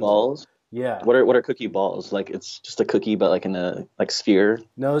raisins. Cookie balls? Yeah. What are cookie balls? Like it's just a cookie, but like in a like sphere?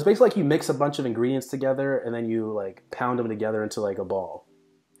 No, it's basically like you mix a bunch of ingredients together and then you like pound them together into like a ball.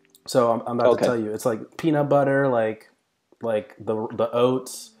 So I'm about to tell you, it's like peanut butter, like the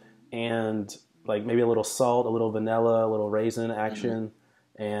oats, and like maybe a little salt, a little vanilla, a little raisin action,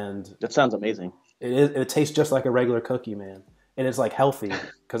 and that sounds amazing. It tastes just like a regular cookie, man, and it's like healthy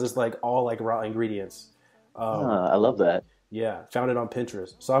because it's like all like raw ingredients. I love that. Yeah, found it on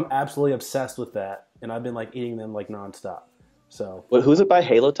Pinterest, so I'm absolutely obsessed with that, and I've been like eating them like nonstop. So, who's it by?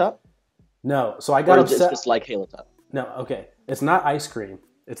 Halo Top? No, so I got obsessed. It's just like Halo Top. No, okay, it's not ice cream.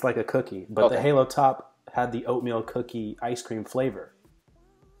 It's like a cookie, but the Halo Top had the oatmeal cookie ice cream flavor.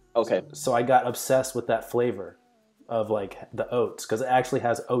 Okay. So I got obsessed with that flavor of like the oats because it actually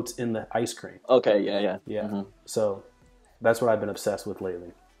has oats in the ice cream. Okay, yeah. Mm-hmm. So that's what I've been obsessed with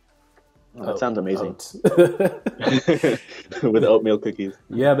lately. Oh, that sounds amazing. With oatmeal cookies.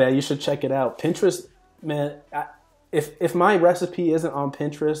 Yeah, man, you should check it out. Pinterest, man, if my recipe isn't on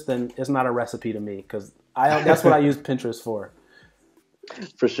Pinterest, then it's not a recipe to me because that's what I use Pinterest for.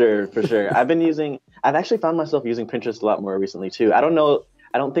 For sure. I've actually found myself using Pinterest a lot more recently too. I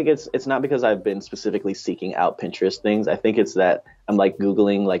don't think it's not because I've been specifically seeking out Pinterest things. I think it's that I'm like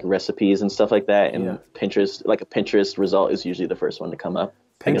Googling like recipes and stuff like that. And Pinterest, like a Pinterest result is usually the first one to come up.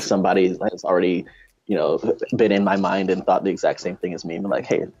 I guess somebody has already, been in my mind and thought the exact same thing as me. I'm like,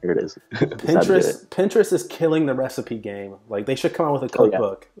 hey, here it is. Pinterest is killing the recipe game. Like they should come out with a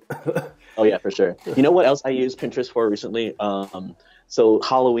cookbook. Oh yeah, for sure. You know what else I used Pinterest for recently? So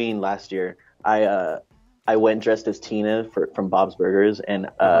Halloween last year, I went dressed as Tina from Bob's Burgers, and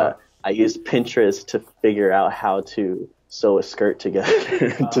I used Pinterest to figure out how to sew a skirt together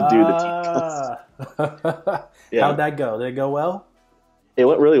to do the Tina. Yeah. How'd that go? Did it go well? It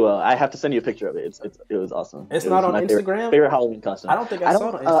went really well. I have to send you a picture of it. It was awesome. It was not on Instagram? Favorite Halloween costume. I don't think I saw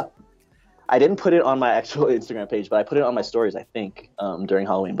it on Instagram. I didn't put it on my actual Instagram page, but I put it on my stories, I think, during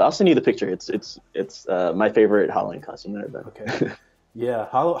Halloween. But I'll send you the picture. It's my favorite Halloween costume that I've done. Okay. Yeah,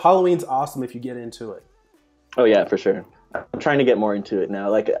 Halloween's awesome if you get into it. Oh yeah, for sure. I'm trying to get more into it now.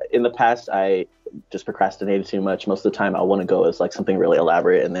 Like in the past, I just procrastinated too much. Most of the time, I want to go as like something really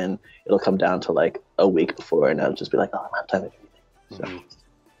elaborate, and then it'll come down to like a week before, and I'll just be like, oh, I don't have time to do anything.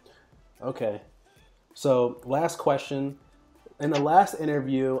 So. Okay. So last question. In the last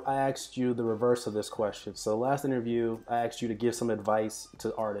interview, I asked you the reverse of this question. So last interview, I asked you to give some advice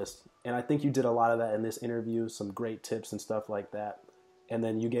to artists, and I think you did a lot of that in this interview. Some great tips and stuff like that. And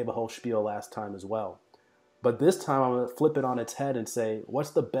then you gave a whole spiel last time as well. But this time I'm going to flip it on its head and say, what's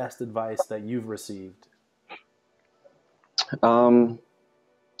the best advice that you've received? You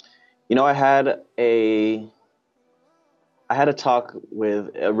know, I had a talk with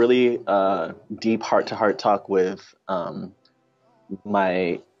a really deep heart-to-heart talk with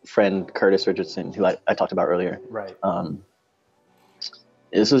my friend Curtis Richardson, who I talked about earlier. Right.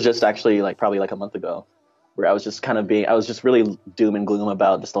 This was just actually like probably like a month ago, where I was just I was just really doom and gloom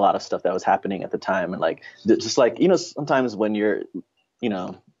about just a lot of stuff that was happening at the time. And like, just like, you know, sometimes when you're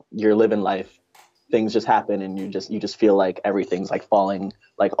living life, things just happen and you just feel like everything's like falling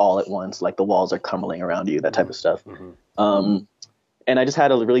like all at once, like the walls are crumbling around you, that type of stuff. Mm-hmm. And I just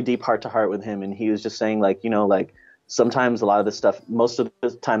had a really deep heart to heart with him. And he was just saying like, you know, like sometimes a lot of this stuff, most of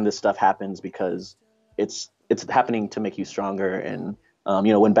the time this stuff happens because it's happening to make you stronger. And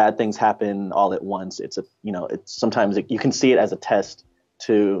you know, when bad things happen all at once, sometimes you can see it as a test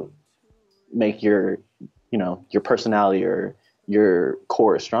to make your personality or your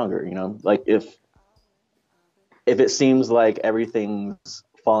core stronger. You know, like if it seems like everything's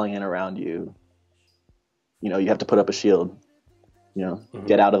falling in around you, you know, you have to put up a shield. You know, mm-hmm.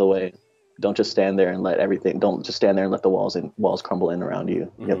 Get out of the way. Don't just stand there and don't just stand there and let the walls crumble in around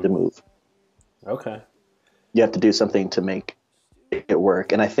you. You have to move. Okay. You have to do something to make it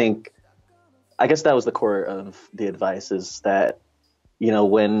work. And I guess that was the core of the advice, is that, you know,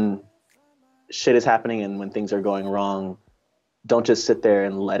 when shit is happening and when things are going wrong, don't just sit there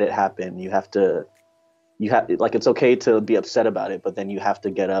and let it happen. It's okay to be upset about it, but then you have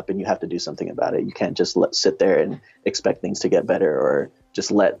to get up and you have to do something about it. You can't just sit there and expect things to get better, or just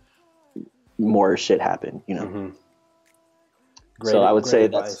let more shit happen, you know? Mm-hmm. So I would say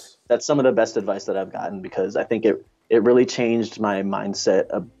that's some of the best advice that I've gotten, because I think it really changed my mindset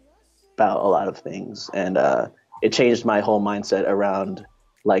about a lot of things. And it changed my whole mindset around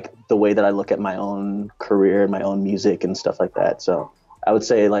like the way that I look at my own career, my own music and stuff like that. So I would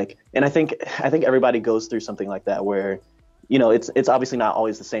say like, and I think everybody goes through something like that where, you know, it's obviously not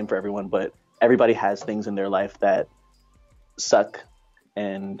always the same for everyone, but everybody has things in their life that suck,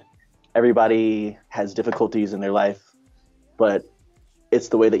 and everybody has difficulties in their life, but it's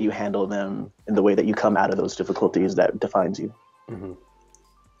the way that you handle them and the way that you come out of those difficulties that defines you. Mm-hmm.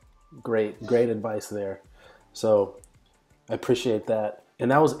 Great advice there. So I appreciate that.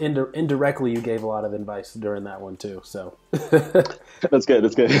 And that was indirectly, you gave a lot of advice during that one too. So that's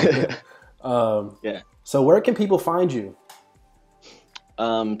good. Yeah. So where can people find you?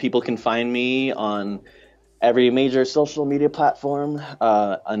 People can find me on every major social media platform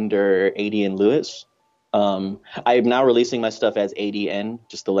under Adien Lewis. I'm now releasing my stuff as ADN,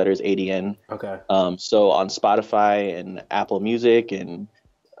 just the letters ADN. Okay. So on Spotify and Apple Music and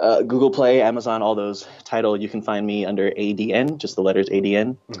Google Play, Amazon, all those titles, you can find me under ADN, just the letters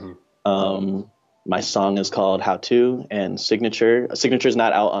ADN. Mm-hmm. My song is called How To, and Signature. Signature is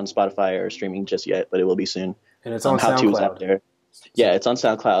not out on Spotify or streaming just yet, but it will be soon. And it's on How SoundCloud. To is out there. Yeah, it's on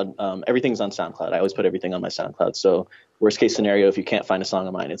SoundCloud. Everything's on SoundCloud. I always put everything on my SoundCloud. So worst case scenario, if you can't find a song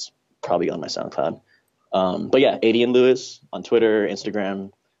of mine, it's probably on my SoundCloud. But yeah, Adien Lewis on Twitter,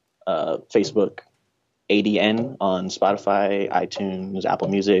 Instagram, Facebook, ADN on Spotify, iTunes, Apple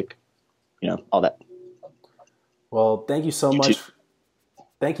Music, you know, all that. Well, thank you so much.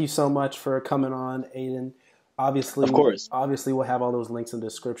 Thank you so much for coming on, Adien. Obviously, of course. Obviously, we'll have all those links in the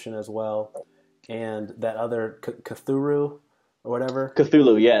description as well. And that other Cthulhu or whatever.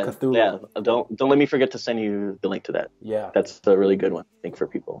 Cthulhu, yeah. Cthulhu. Yeah. Don't let me forget to send you the link to that. Yeah. That's a really good one, I think, for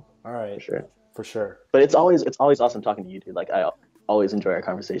people. All right. For sure. But it's always awesome talking to you, dude. Like, I always enjoy our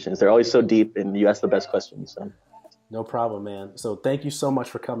conversations. They're always so deep, and you ask the best questions. So. No problem, man. So thank you so much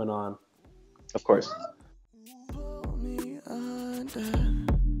for coming on. Of course.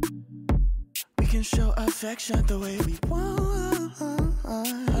 We can show affection the way we want.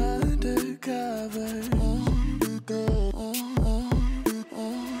 Undercover.